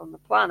group on the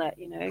planet,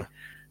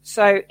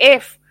 So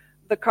if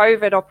the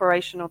COVID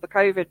operation or the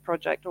COVID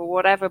project or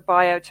whatever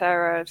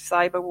bioterror,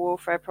 cyber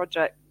warfare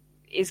project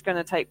is going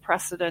to take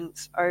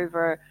precedence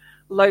over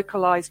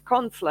localized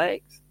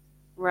conflict,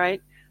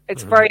 right?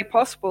 It's very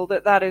possible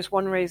that that is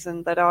one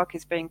reason that ARC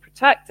is being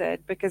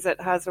protected, because it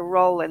has a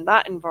role in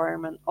that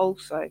environment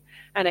also.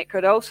 And it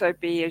could also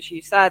be, as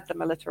you said, the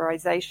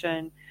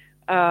militarization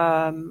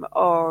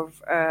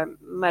of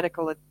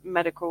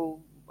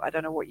medical, I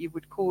don't know what you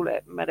would call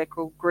it,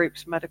 medical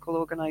groups, medical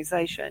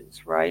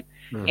organizations, right?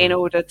 In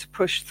order to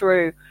push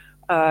through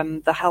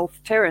the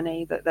health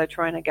tyranny that they're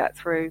trying to get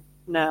through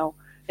now.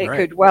 It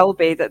could well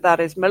be that that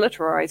is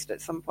militarized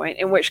at some point,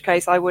 in which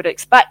case I would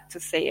expect to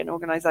see an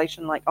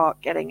organization like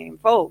ARC getting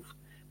involved.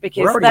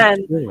 Because we're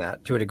already doing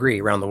that to a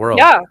degree around the world.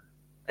 Yeah,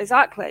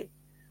 exactly.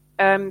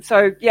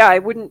 So, yeah, I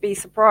wouldn't be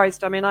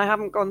surprised. I mean, I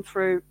haven't gone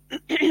through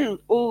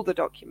all the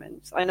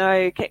documents. I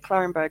know Kit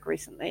Clarenberg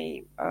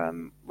recently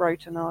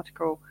wrote an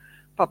article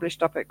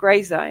published up at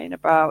Grey Zone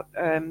about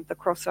the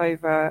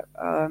crossover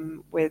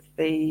with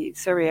the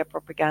Syria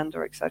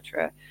propaganda,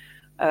 etc.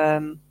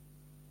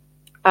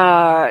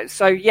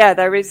 So yeah,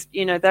 there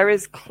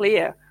is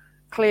clear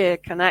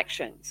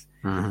connections.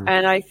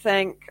 And I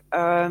think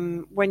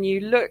when you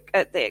look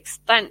at the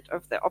extent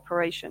of the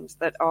operations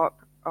that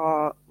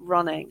are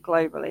running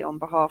globally on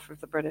behalf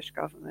of the British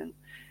government,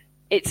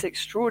 it's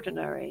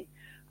extraordinary.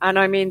 And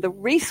I mean, the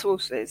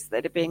resources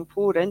that are being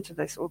poured into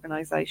this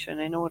organization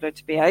in order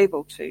to be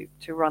able to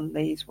run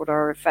these, what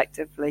are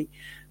effectively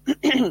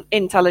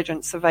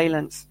intelligence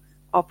surveillance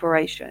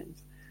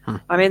operations.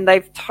 I mean,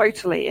 they've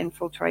totally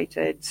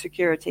infiltrated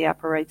security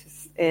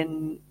apparatus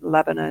in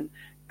Lebanon,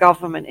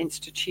 government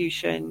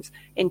institutions,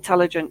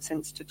 intelligence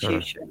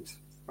institutions,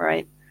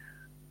 right?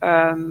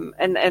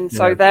 And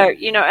so they're,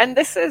 and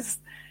this is,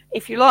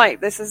 if you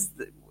like, this is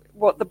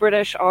what the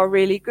British are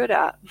really good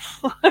at.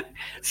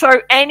 So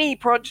any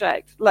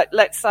project,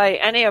 let's say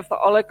any of the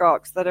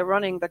oligarchs that are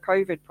running the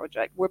COVID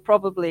project were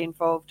probably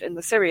involved in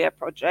the Syria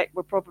project,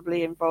 were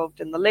probably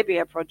involved in the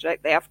Libya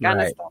project, the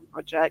Afghanistan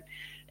project,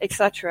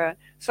 etc.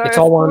 So it's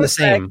all one and the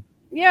same.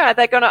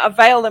 They're going to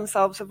avail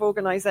themselves of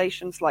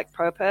organizations like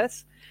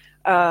Purpose,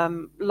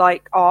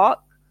 like ARC,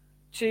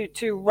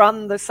 to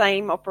run the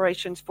same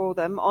operations for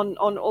them on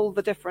all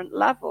the different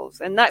levels.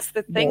 And that's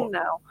the thing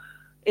now,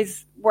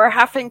 is we're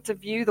having to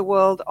view the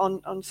world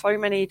on so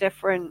many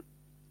different,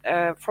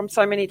 from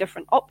so many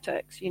different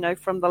optics,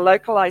 from the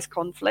localized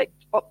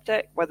conflict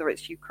optic, whether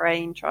it's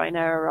Ukraine,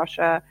 China,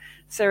 Russia,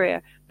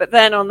 Syria, but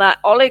then on that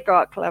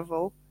oligarch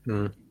level,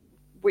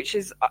 which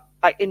is,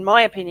 in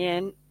my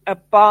opinion,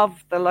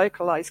 above the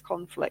localized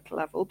conflict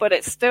level, but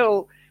it's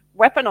still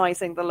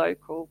weaponizing the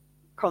local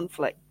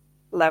conflict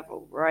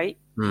level, right?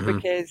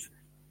 Because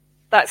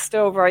that's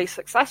still very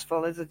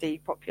successful as a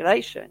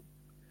depopulation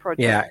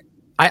project. Yeah,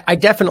 I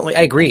definitely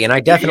agree, and I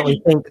definitely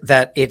think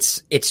that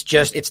it's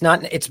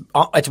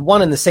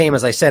one and the same.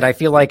 As I said, I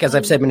feel like, as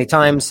I've said many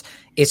times,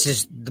 it's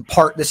just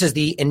this is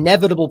the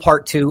inevitable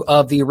part 2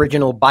 of the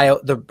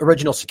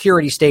original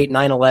security state,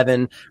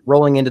 9/11,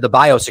 rolling into the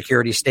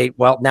biosecurity state.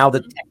 Well, now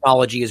the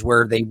technology is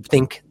where they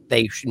think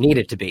they need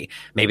it to be.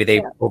 Maybe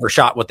they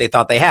overshot what they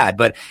thought they had,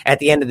 but at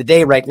the end of the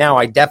day, right now,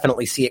 I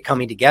definitely see it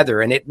coming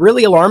together, and it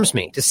really alarms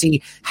me to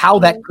see how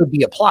that could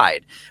be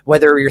applied,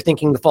 whether you're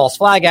thinking the false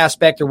flag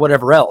aspect or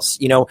whatever else,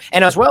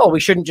 and as well, we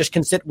shouldn't just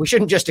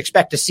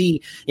expect to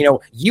see,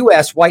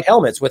 U.S. white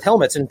helmets with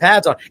helmets and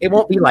pads on. It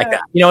won't be like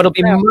that. It'll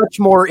be much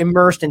more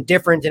immersed and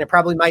different, and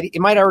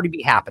it might already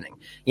be happening,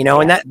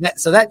 and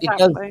it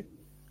does.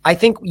 I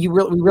think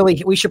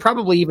we should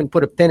probably even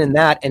put a pin in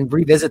that and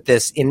revisit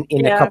this in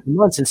a couple of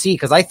months and see,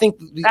 because I think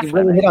you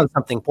really hit on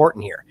something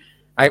important here.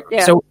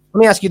 So let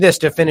me ask you this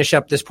to finish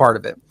up this part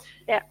of it.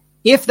 Yeah.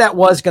 If that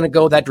was going to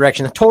go that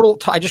direction, I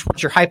just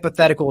want your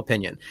hypothetical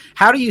opinion.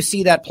 How do you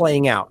see that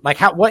playing out? Like,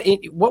 what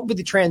would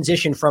the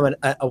transition from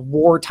a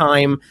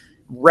wartime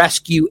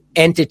rescue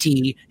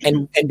entity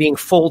and being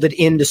folded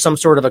into some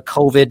sort of a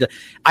COVID?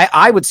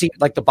 I would see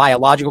like the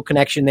biological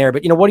connection there,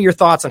 but what are your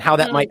thoughts on how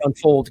that might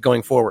unfold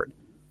going forward?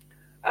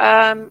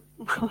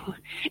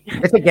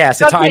 It's a guess.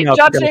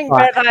 Judging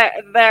by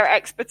their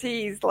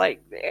expertise,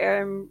 like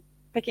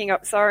picking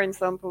up sarin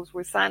samples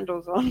with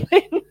sandals on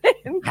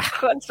in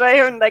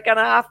country, and they're going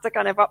to have to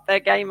kind of up their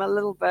game a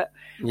little bit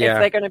if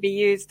they're going to be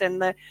used in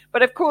the.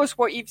 But of course,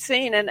 what you've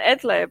seen in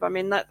Idlib, I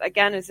mean, that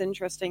again is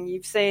interesting.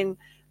 You've seen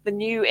the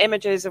new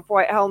images of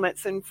white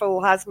helmets and full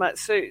hazmat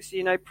suits,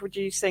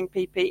 producing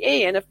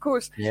PPE. And of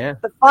course,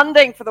 the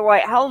funding for the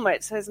white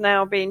helmets has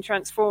now been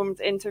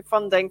transformed into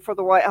funding for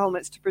the white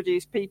helmets to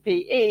produce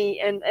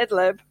PPE in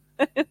Idlib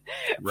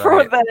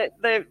for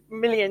the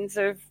millions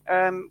of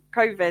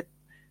COVID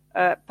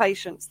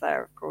patients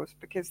there, of course,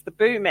 because the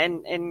boom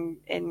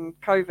in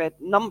COVID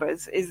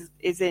numbers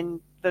is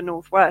in the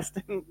northwest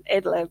in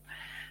Idlib.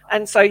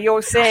 And so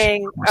you're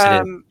seeing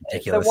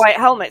the white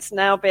helmets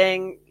now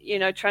being,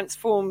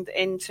 transformed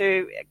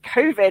into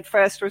COVID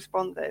first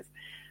responders.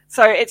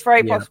 So it's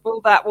very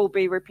possible that will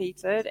be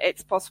repeated.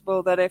 It's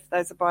possible that if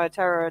there's a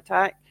bioterror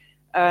attack,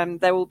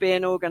 there will be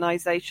an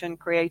organization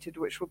created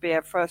which will be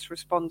a first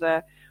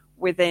responder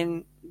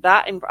within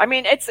that. I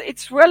mean,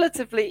 it's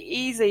relatively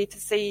easy to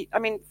see. I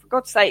mean, for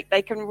God's sake,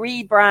 they can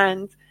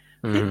rebrand.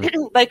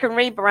 They can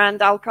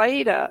rebrand Al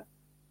Qaeda.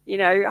 You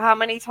know, how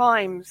many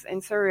times in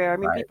Syria? I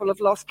mean, people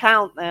have lost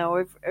count now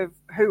of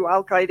who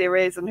Al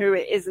Qaeda is and who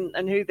it isn't,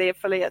 and who the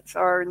affiliates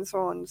are, and so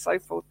on and so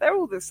forth. They're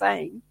all the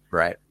same.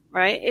 Right.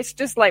 It's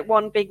just like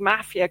one big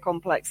mafia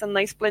complex, and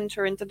they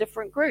splinter into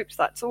different groups.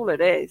 That's all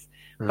it is.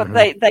 But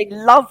they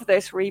love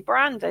this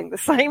rebranding, the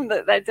same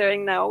that they're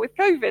doing now with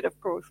COVID, of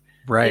course.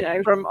 Right. You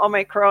know, from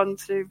Omicron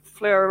to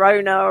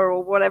Fluorona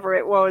or whatever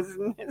it was.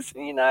 And it's,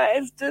 you know,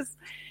 it's just,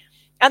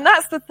 and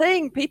that's the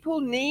thing.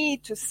 People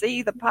need to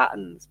see the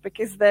patterns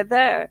because they're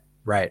there.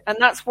 Right. And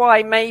that's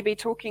why maybe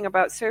talking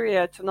about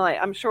Syria tonight,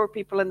 I'm sure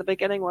people in the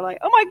beginning were like,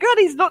 oh my God,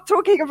 he's not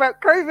talking about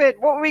COVID.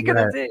 What are we going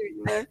to do?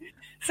 You know?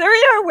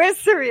 Syria? Where's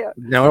Syria?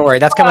 No, don't worry.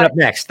 That's coming up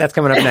next.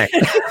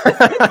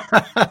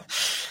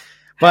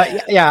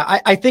 But yeah,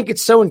 I think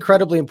it's so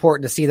incredibly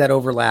important to see that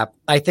overlap.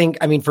 I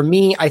mean, for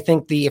me, I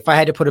think if I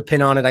had to put a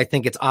pin on it, I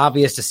think it's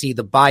obvious to see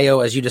the bio,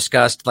 as you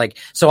discussed, like,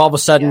 so all of a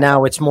sudden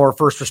now it's more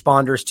first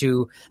responders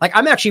to, like,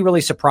 I'm actually really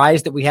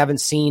surprised that we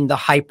haven't seen the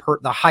hype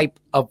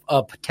of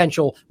a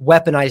potential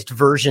weaponized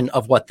version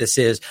of what this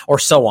is, or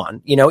so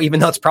on, you know,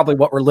 even though it's probably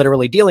what we're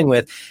literally dealing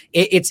with.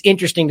 It's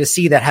interesting to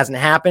see that hasn't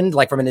happened,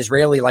 like from an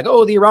Israeli, like,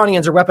 oh, the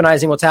Iranians are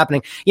weaponizing what's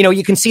happening. You know,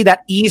 you can see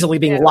that easily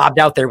being lobbed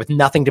out there with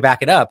nothing to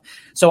back it up.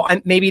 So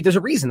maybe there's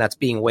a reason that's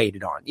being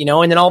weighted on, you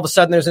know, and then all of a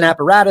sudden there's an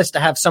apparatus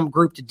to have some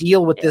group to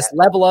deal with this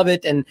level of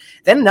it. And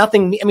then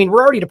nothing, I mean,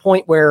 we're already at a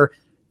point where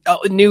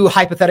a new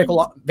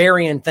hypothetical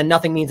variant, then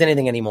nothing means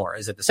anything anymore.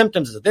 Is it the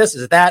symptoms? Is it this?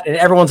 Is it that? And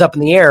everyone's up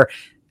in the air.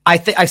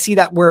 I see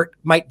that where it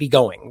might be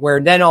going, where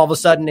then all of a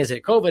sudden, is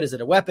it COVID? Is it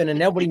a weapon? And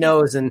nobody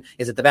knows. And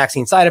is it the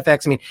vaccine side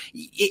effects? I mean,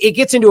 it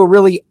gets into a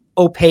really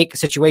opaque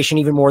situation,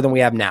 even more than we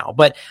have now.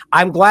 But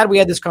I'm glad we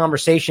had this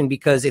conversation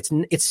because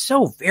it's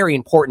so very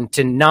important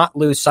to not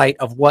lose sight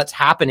of what's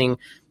happening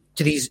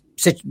to these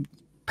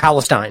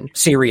Palestine,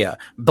 Syria,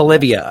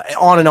 Bolivia,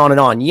 on and on and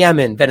on,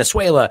 Yemen,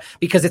 Venezuela,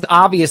 because it's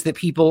obvious that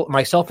people,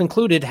 myself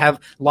included, have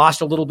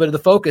lost a little bit of the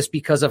focus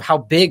because of how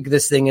big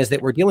this thing is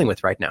that we're dealing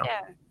with right now.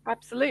 Yeah.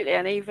 Absolutely,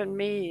 and even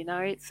me, you know,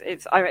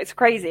 it's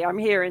crazy. I'm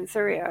here in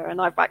Syria, and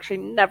I've actually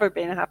never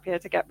been happier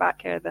to get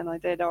back here than I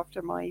did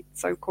after my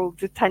so-called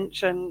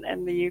detention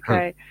in the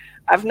UK.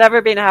 I've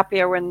never been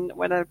happier when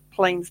a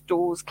plane's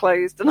doors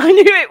closed, and I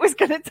knew it was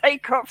going to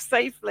take off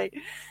safely.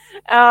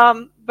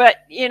 But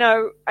you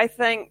know, I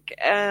think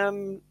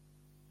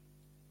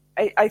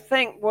I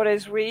think what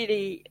is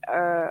really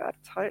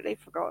I've totally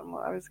forgotten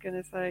what I was going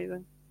to say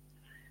then.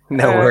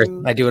 No worries.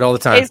 I do it all the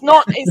time. It's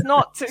not to,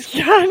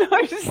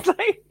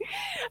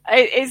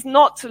 it's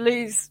not to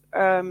lose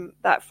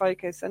that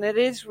focus, and it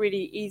is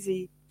really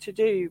easy to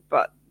do,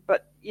 but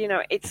you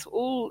know, it's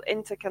all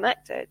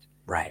interconnected.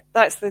 Right.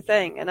 That's the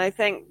thing, and I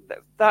think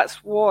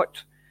that's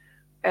what,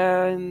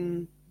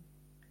 because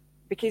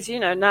you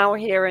know, now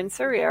here in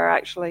Syria,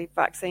 actually,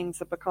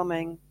 vaccines are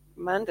becoming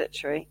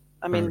mandatory.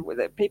 I mean,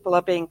 people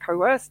are being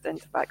coerced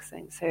into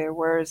vaccines here,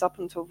 whereas up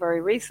until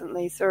very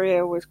recently,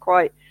 Syria was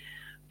quite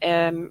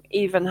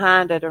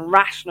even-handed and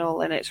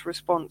rational in its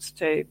response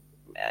to,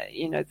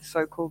 you know, the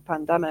so-called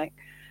pandemic.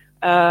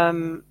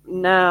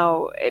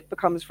 Now it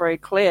becomes very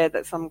clear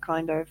that some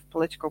kind of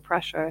political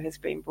pressure has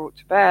been brought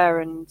to bear,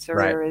 and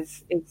Syria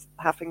is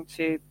having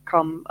to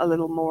come a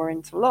little more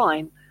into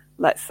line,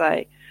 let's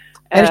say.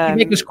 And if you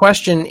make this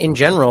question in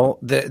general,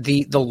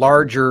 the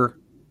larger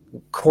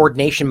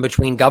coordination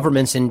between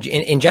governments in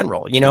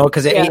general, you know,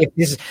 because this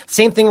is the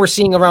same thing we're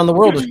seeing around the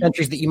world with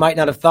countries that you might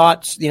not have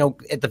thought, you know,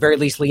 at the very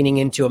least leaning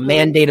into a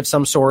mandate of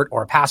some sort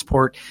or a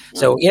passport.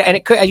 So, yeah, and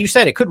it could, as you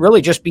said, it could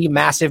really just be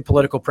massive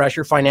political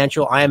pressure,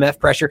 financial, IMF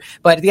pressure.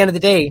 But at the end of the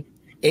day,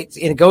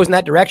 it goes in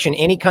that direction.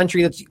 Any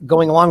country that's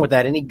going along with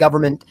that, any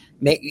government,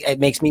 it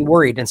makes me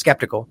worried and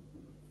skeptical.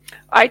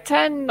 I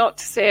tend not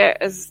to see it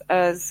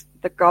as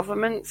the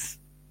government's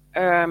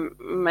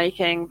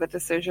making the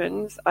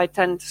decisions. I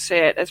tend to see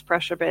it as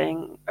pressure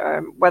being,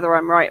 whether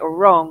I'm right or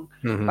wrong,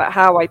 but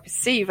how I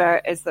perceive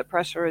it is that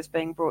pressure is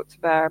being brought to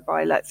bear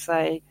by, let's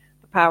say,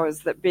 the powers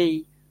that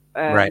be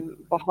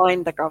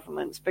behind the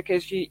governments.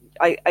 Because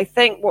I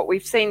think what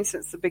we've seen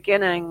since the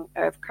beginning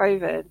of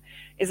COVID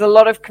is a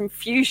lot of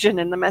confusion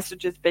in the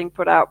messages being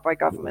put out by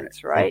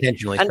governments, right?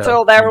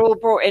 Until they're all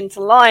brought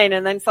into line,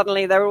 and then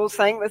suddenly they're all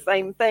saying the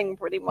same thing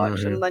pretty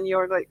much. And then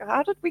you're like,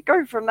 how did we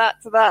go from that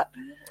to that?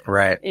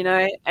 Right. You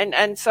know,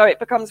 and so it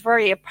becomes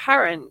very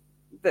apparent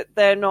that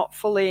they're not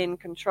fully in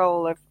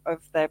control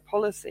of their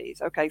policies.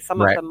 Okay,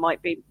 some of them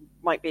might be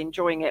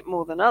enjoying it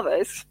more than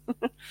others.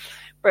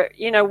 But,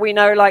 you know, we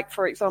know, like,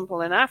 for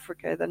example, in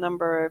Africa, the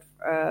number of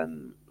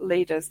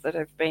leaders that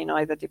have been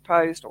either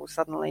deposed or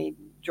suddenly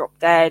dropped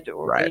dead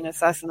or been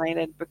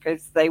assassinated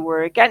because they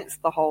were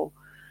against the whole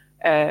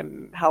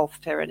health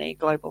tyranny,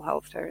 global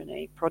health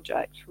tyranny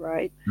project,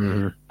 right?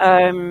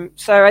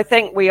 So I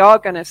think we are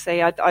going to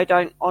see, I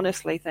don't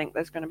honestly think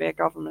there's going to be a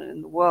government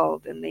in the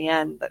world in the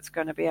end that's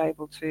going to be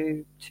able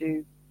to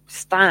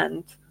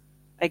stand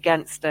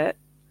against it.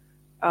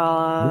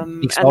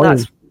 And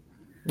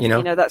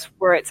That's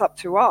where it's up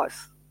to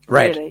us.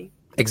 Right. Really.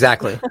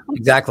 Exactly.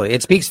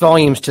 It speaks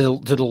volumes to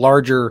the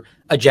larger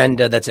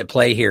agenda that's at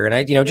play here.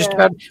 And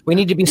we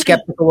need to be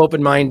skeptical,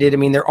 open-minded. I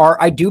mean,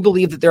 I do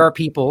believe that there are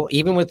people,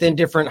 even within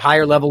different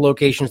higher level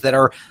locations, that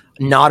are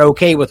not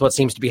okay with what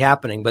seems to be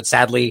happening. But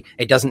sadly,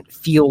 it doesn't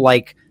feel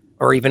like,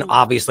 or even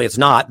obviously it's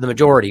not the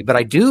majority. But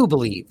I do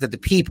believe that the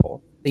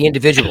people, the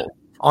individual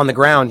on the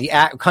ground, the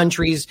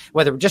countries,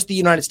 whether just the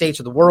United States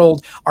or the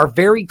world, are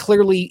very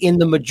clearly in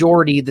the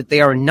majority that they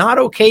are not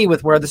okay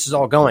with where this is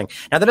all going.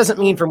 Now, that doesn't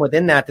mean from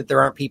within that there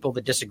aren't people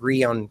that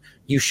disagree on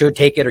you should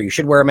take it or you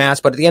should wear a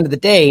mask. But at the end of the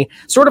day,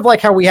 sort of like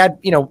how we had,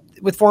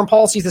 with foreign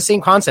policy, the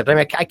same concept. I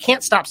mean, I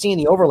can't stop seeing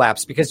the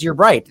overlaps because you're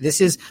right.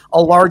 This is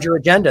a larger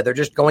agenda. They're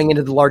just going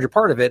into the larger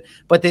part of it.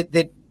 But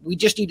that we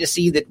just need to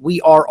see that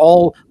we are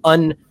all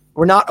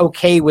we're not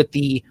okay with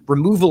the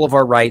removal of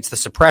our rights, the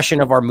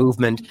suppression of our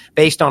movement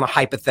based on a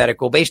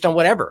hypothetical, based on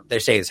whatever they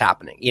say is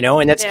happening,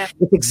 and that's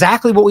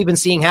exactly what we've been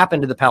seeing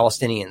happen to the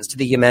Palestinians, to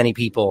the Yemeni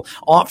people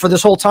for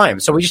this whole time.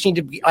 So we just need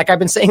to be, like I've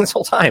been saying this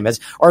whole time, as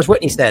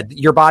Whitney said,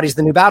 your body's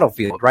the new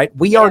battlefield, right?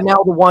 We are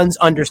now the ones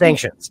under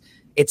sanctions.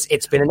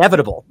 It's been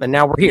inevitable, and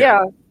now we're here.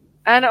 Yeah.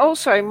 And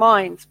also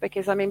minds,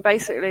 because,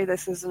 basically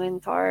this is an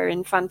entire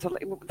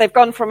they've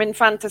gone from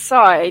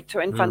infanticide to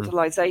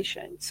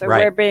infantilization. So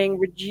we're being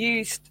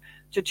reduced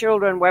to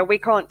children where we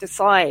can't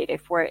decide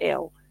if we're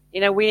ill. We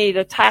need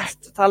a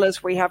test to tell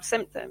us we have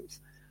symptoms.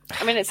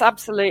 It's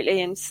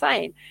absolutely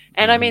insane.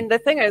 And the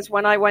thing is,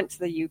 when I went to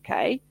the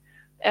UK,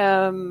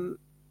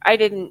 I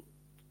didn't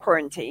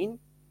quarantine.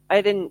 I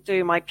didn't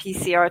do my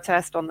PCR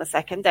test on the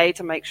second day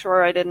to make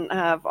sure I didn't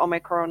have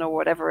Omicron or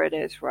whatever it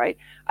is, right?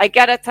 I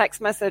get a text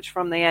message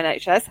from the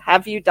NHS.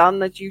 Have you done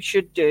that you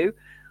should do?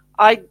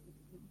 I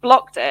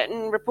blocked it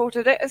and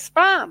reported it as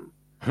spam.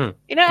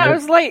 I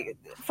was like,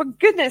 for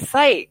goodness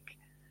sake.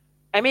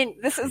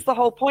 This is the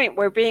whole point.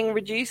 We're being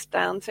reduced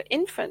down to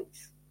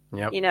infants,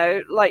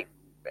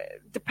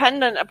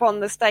 dependent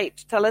upon the state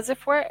to tell us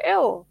if we're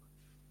ill.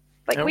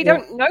 We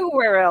don't know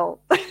we're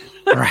ill.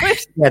 Right.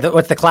 Yeah.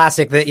 What's the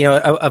classic that,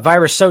 a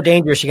virus so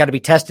dangerous, you got to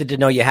be tested to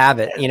know you have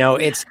it.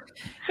 It's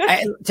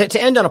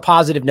to end on a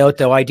positive note,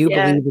 though, I do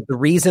believe that the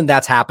reason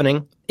that's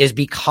happening is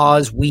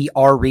because we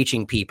are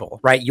reaching people,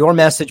 right? Your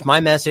message, my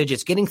message,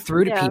 it's getting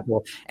through to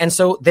people. And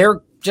so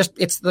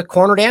it's the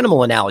cornered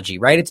animal analogy,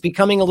 right? It's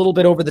becoming a little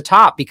bit over the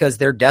top because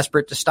they're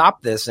desperate to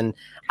stop this. And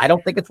I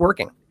don't think it's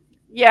working.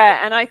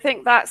 Yeah, and I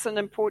think that's an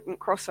important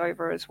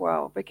crossover as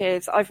well,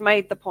 because I've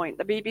made the point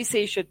the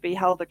BBC should be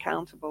held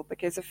accountable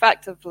because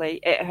effectively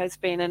it has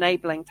been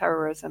enabling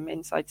terrorism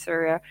inside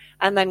Syria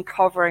and then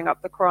covering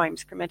up the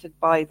crimes committed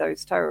by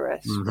those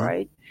terrorists,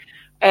 right?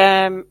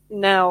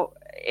 Now,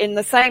 in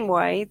the same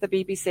way, the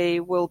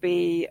BBC will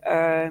be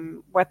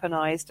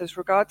weaponized as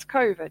regards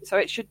COVID, so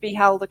it should be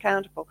held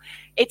accountable.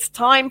 It's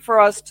time for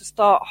us to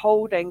start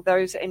holding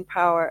those in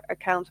power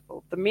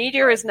accountable. The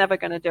media is never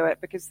going to do it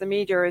because the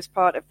media is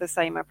part of the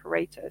same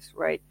apparatus,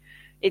 right?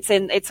 It's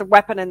a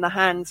weapon in the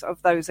hands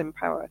of those in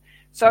power.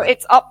 So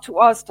it's up to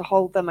us to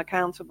hold them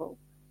accountable.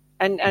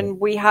 And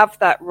we have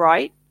that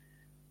right,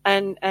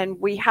 and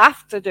we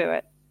have to do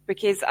it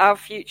because our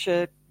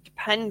future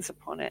depends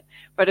upon it.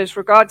 But as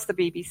regards the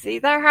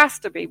BBC, there has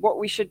to be. What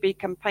we should be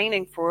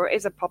campaigning for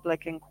is a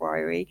public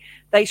inquiry.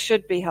 They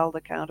should be held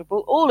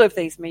accountable. All of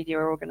these media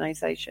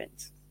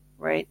organizations,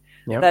 right,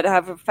 that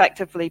have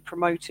effectively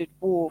promoted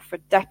war for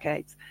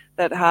decades,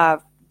 that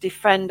have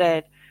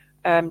defended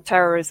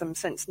terrorism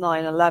since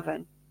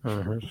 9/11.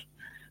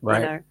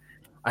 Right.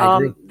 I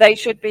agree. They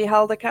should be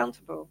held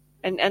accountable.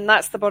 And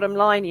that's the bottom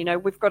line.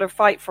 We've got to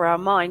fight for our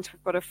minds.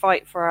 We've got to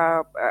fight for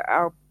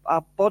our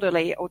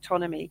bodily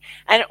autonomy.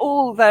 And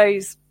all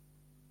those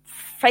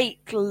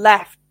fake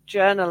left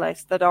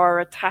journalists that are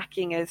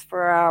attacking us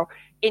for our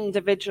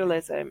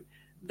individualism,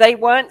 they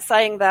weren't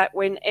saying that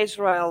when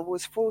Israel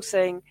was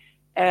forcing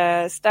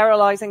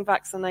sterilizing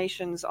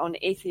vaccinations on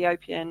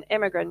Ethiopian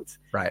immigrants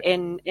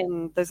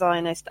in the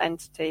Zionist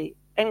entity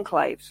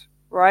enclaves,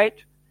 right?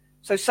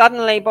 So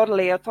suddenly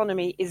bodily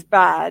autonomy is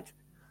bad,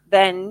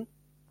 then,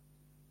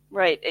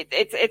 right,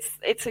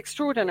 it's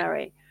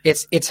extraordinary.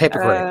 It's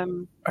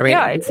hypocritical.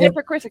 It's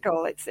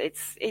hypocritical.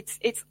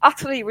 It's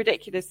utterly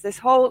ridiculous. This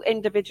whole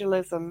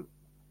individualism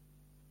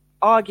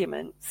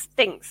argument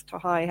stinks to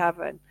high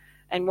heaven,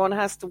 and one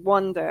has to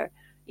wonder,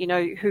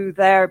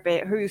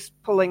 who's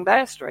pulling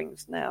their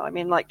strings now.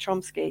 Like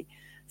Chomsky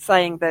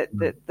saying that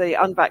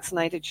the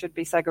unvaccinated should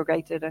be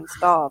segregated and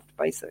starved,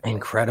 basically.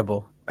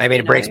 Incredible.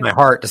 It breaks my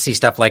heart to see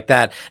stuff like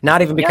that.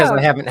 Not even because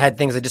I haven't had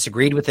things I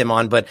disagreed with him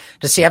on, but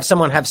to have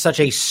someone have such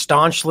a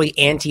staunchly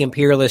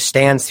anti-imperialist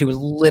stance who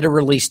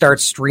literally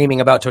starts screaming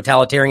about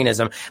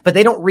totalitarianism, but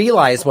they don't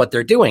realize what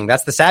they're doing.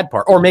 That's the sad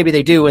part. Or maybe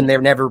they do and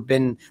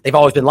they've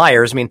always been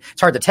liars.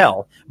 It's hard to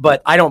tell,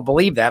 but I don't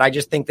believe that. I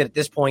just think that at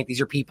this point,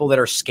 these are people that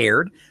are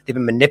scared. They've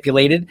been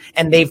manipulated,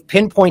 and they've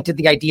pinpointed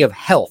the idea of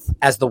health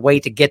as the way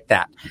to get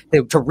that,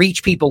 to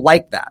reach people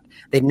like that.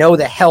 They know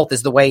that health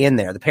is the way in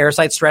there. The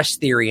parasite stress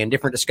theory and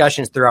different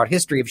discussions throughout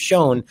history have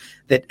shown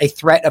that a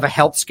threat of a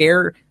health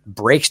scare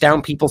breaks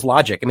down people's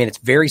logic. I mean, it's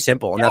very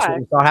simple, and that's what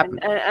we saw happen.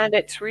 And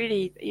it's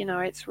really,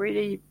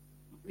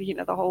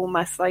 the whole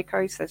mass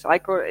psychosis.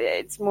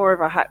 It's more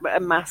of a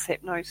mass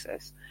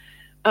hypnosis.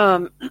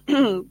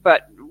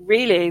 But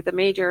really, the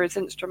media is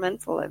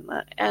instrumental in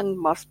that and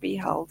must be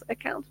held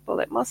accountable.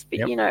 It must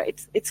be,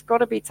 it's got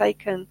to be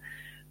taken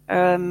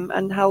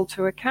and held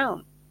to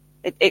account.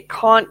 It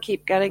can't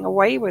keep getting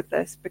away with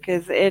this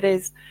because it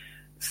is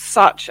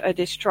such a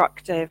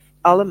destructive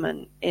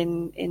element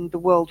in the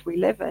world we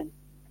live in.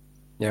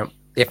 Yeah.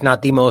 If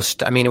not the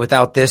most,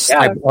 without this,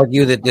 I would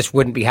argue that this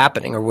wouldn't be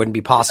happening or wouldn't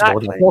be possible.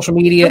 Exactly. Social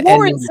media. The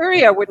war in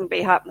Syria wouldn't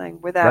be happening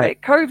without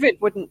it. COVID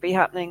wouldn't be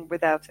happening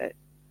without it.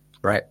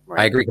 Right.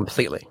 I agree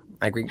completely.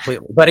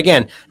 But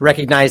again,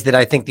 recognize that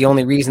I think the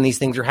only reason these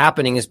things are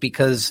happening is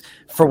because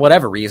for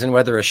whatever reason,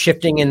 whether a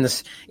shifting in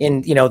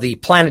the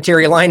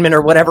planetary alignment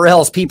or whatever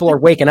else, people are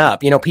waking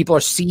up. People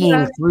are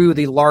seeing through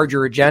the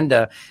larger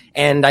agenda.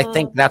 And I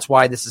think that's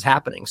why this is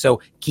happening.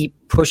 So keep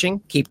pushing,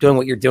 keep doing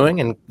what you're doing.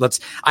 And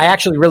I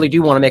actually really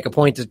do want to make a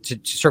point to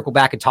circle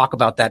back and talk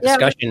about that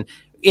discussion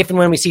if and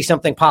when we see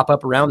something pop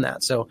up around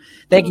that. So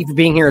thank you for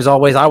being here as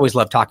always. I always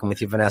love talking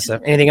with you, Vanessa.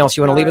 Anything else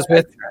you want to leave us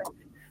with?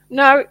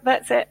 No,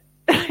 that's it.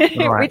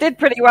 We did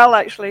pretty well,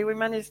 actually. We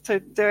managed to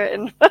do it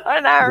in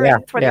an hour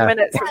and 20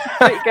 minutes, which is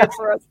pretty good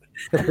for us.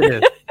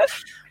 It is.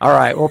 All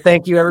right. Well,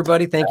 thank you,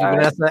 everybody. Thank you,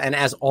 Vanessa. And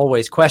as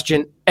always,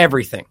 question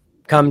everything.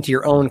 Come to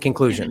your own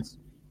conclusions.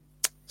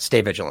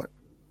 Stay vigilant.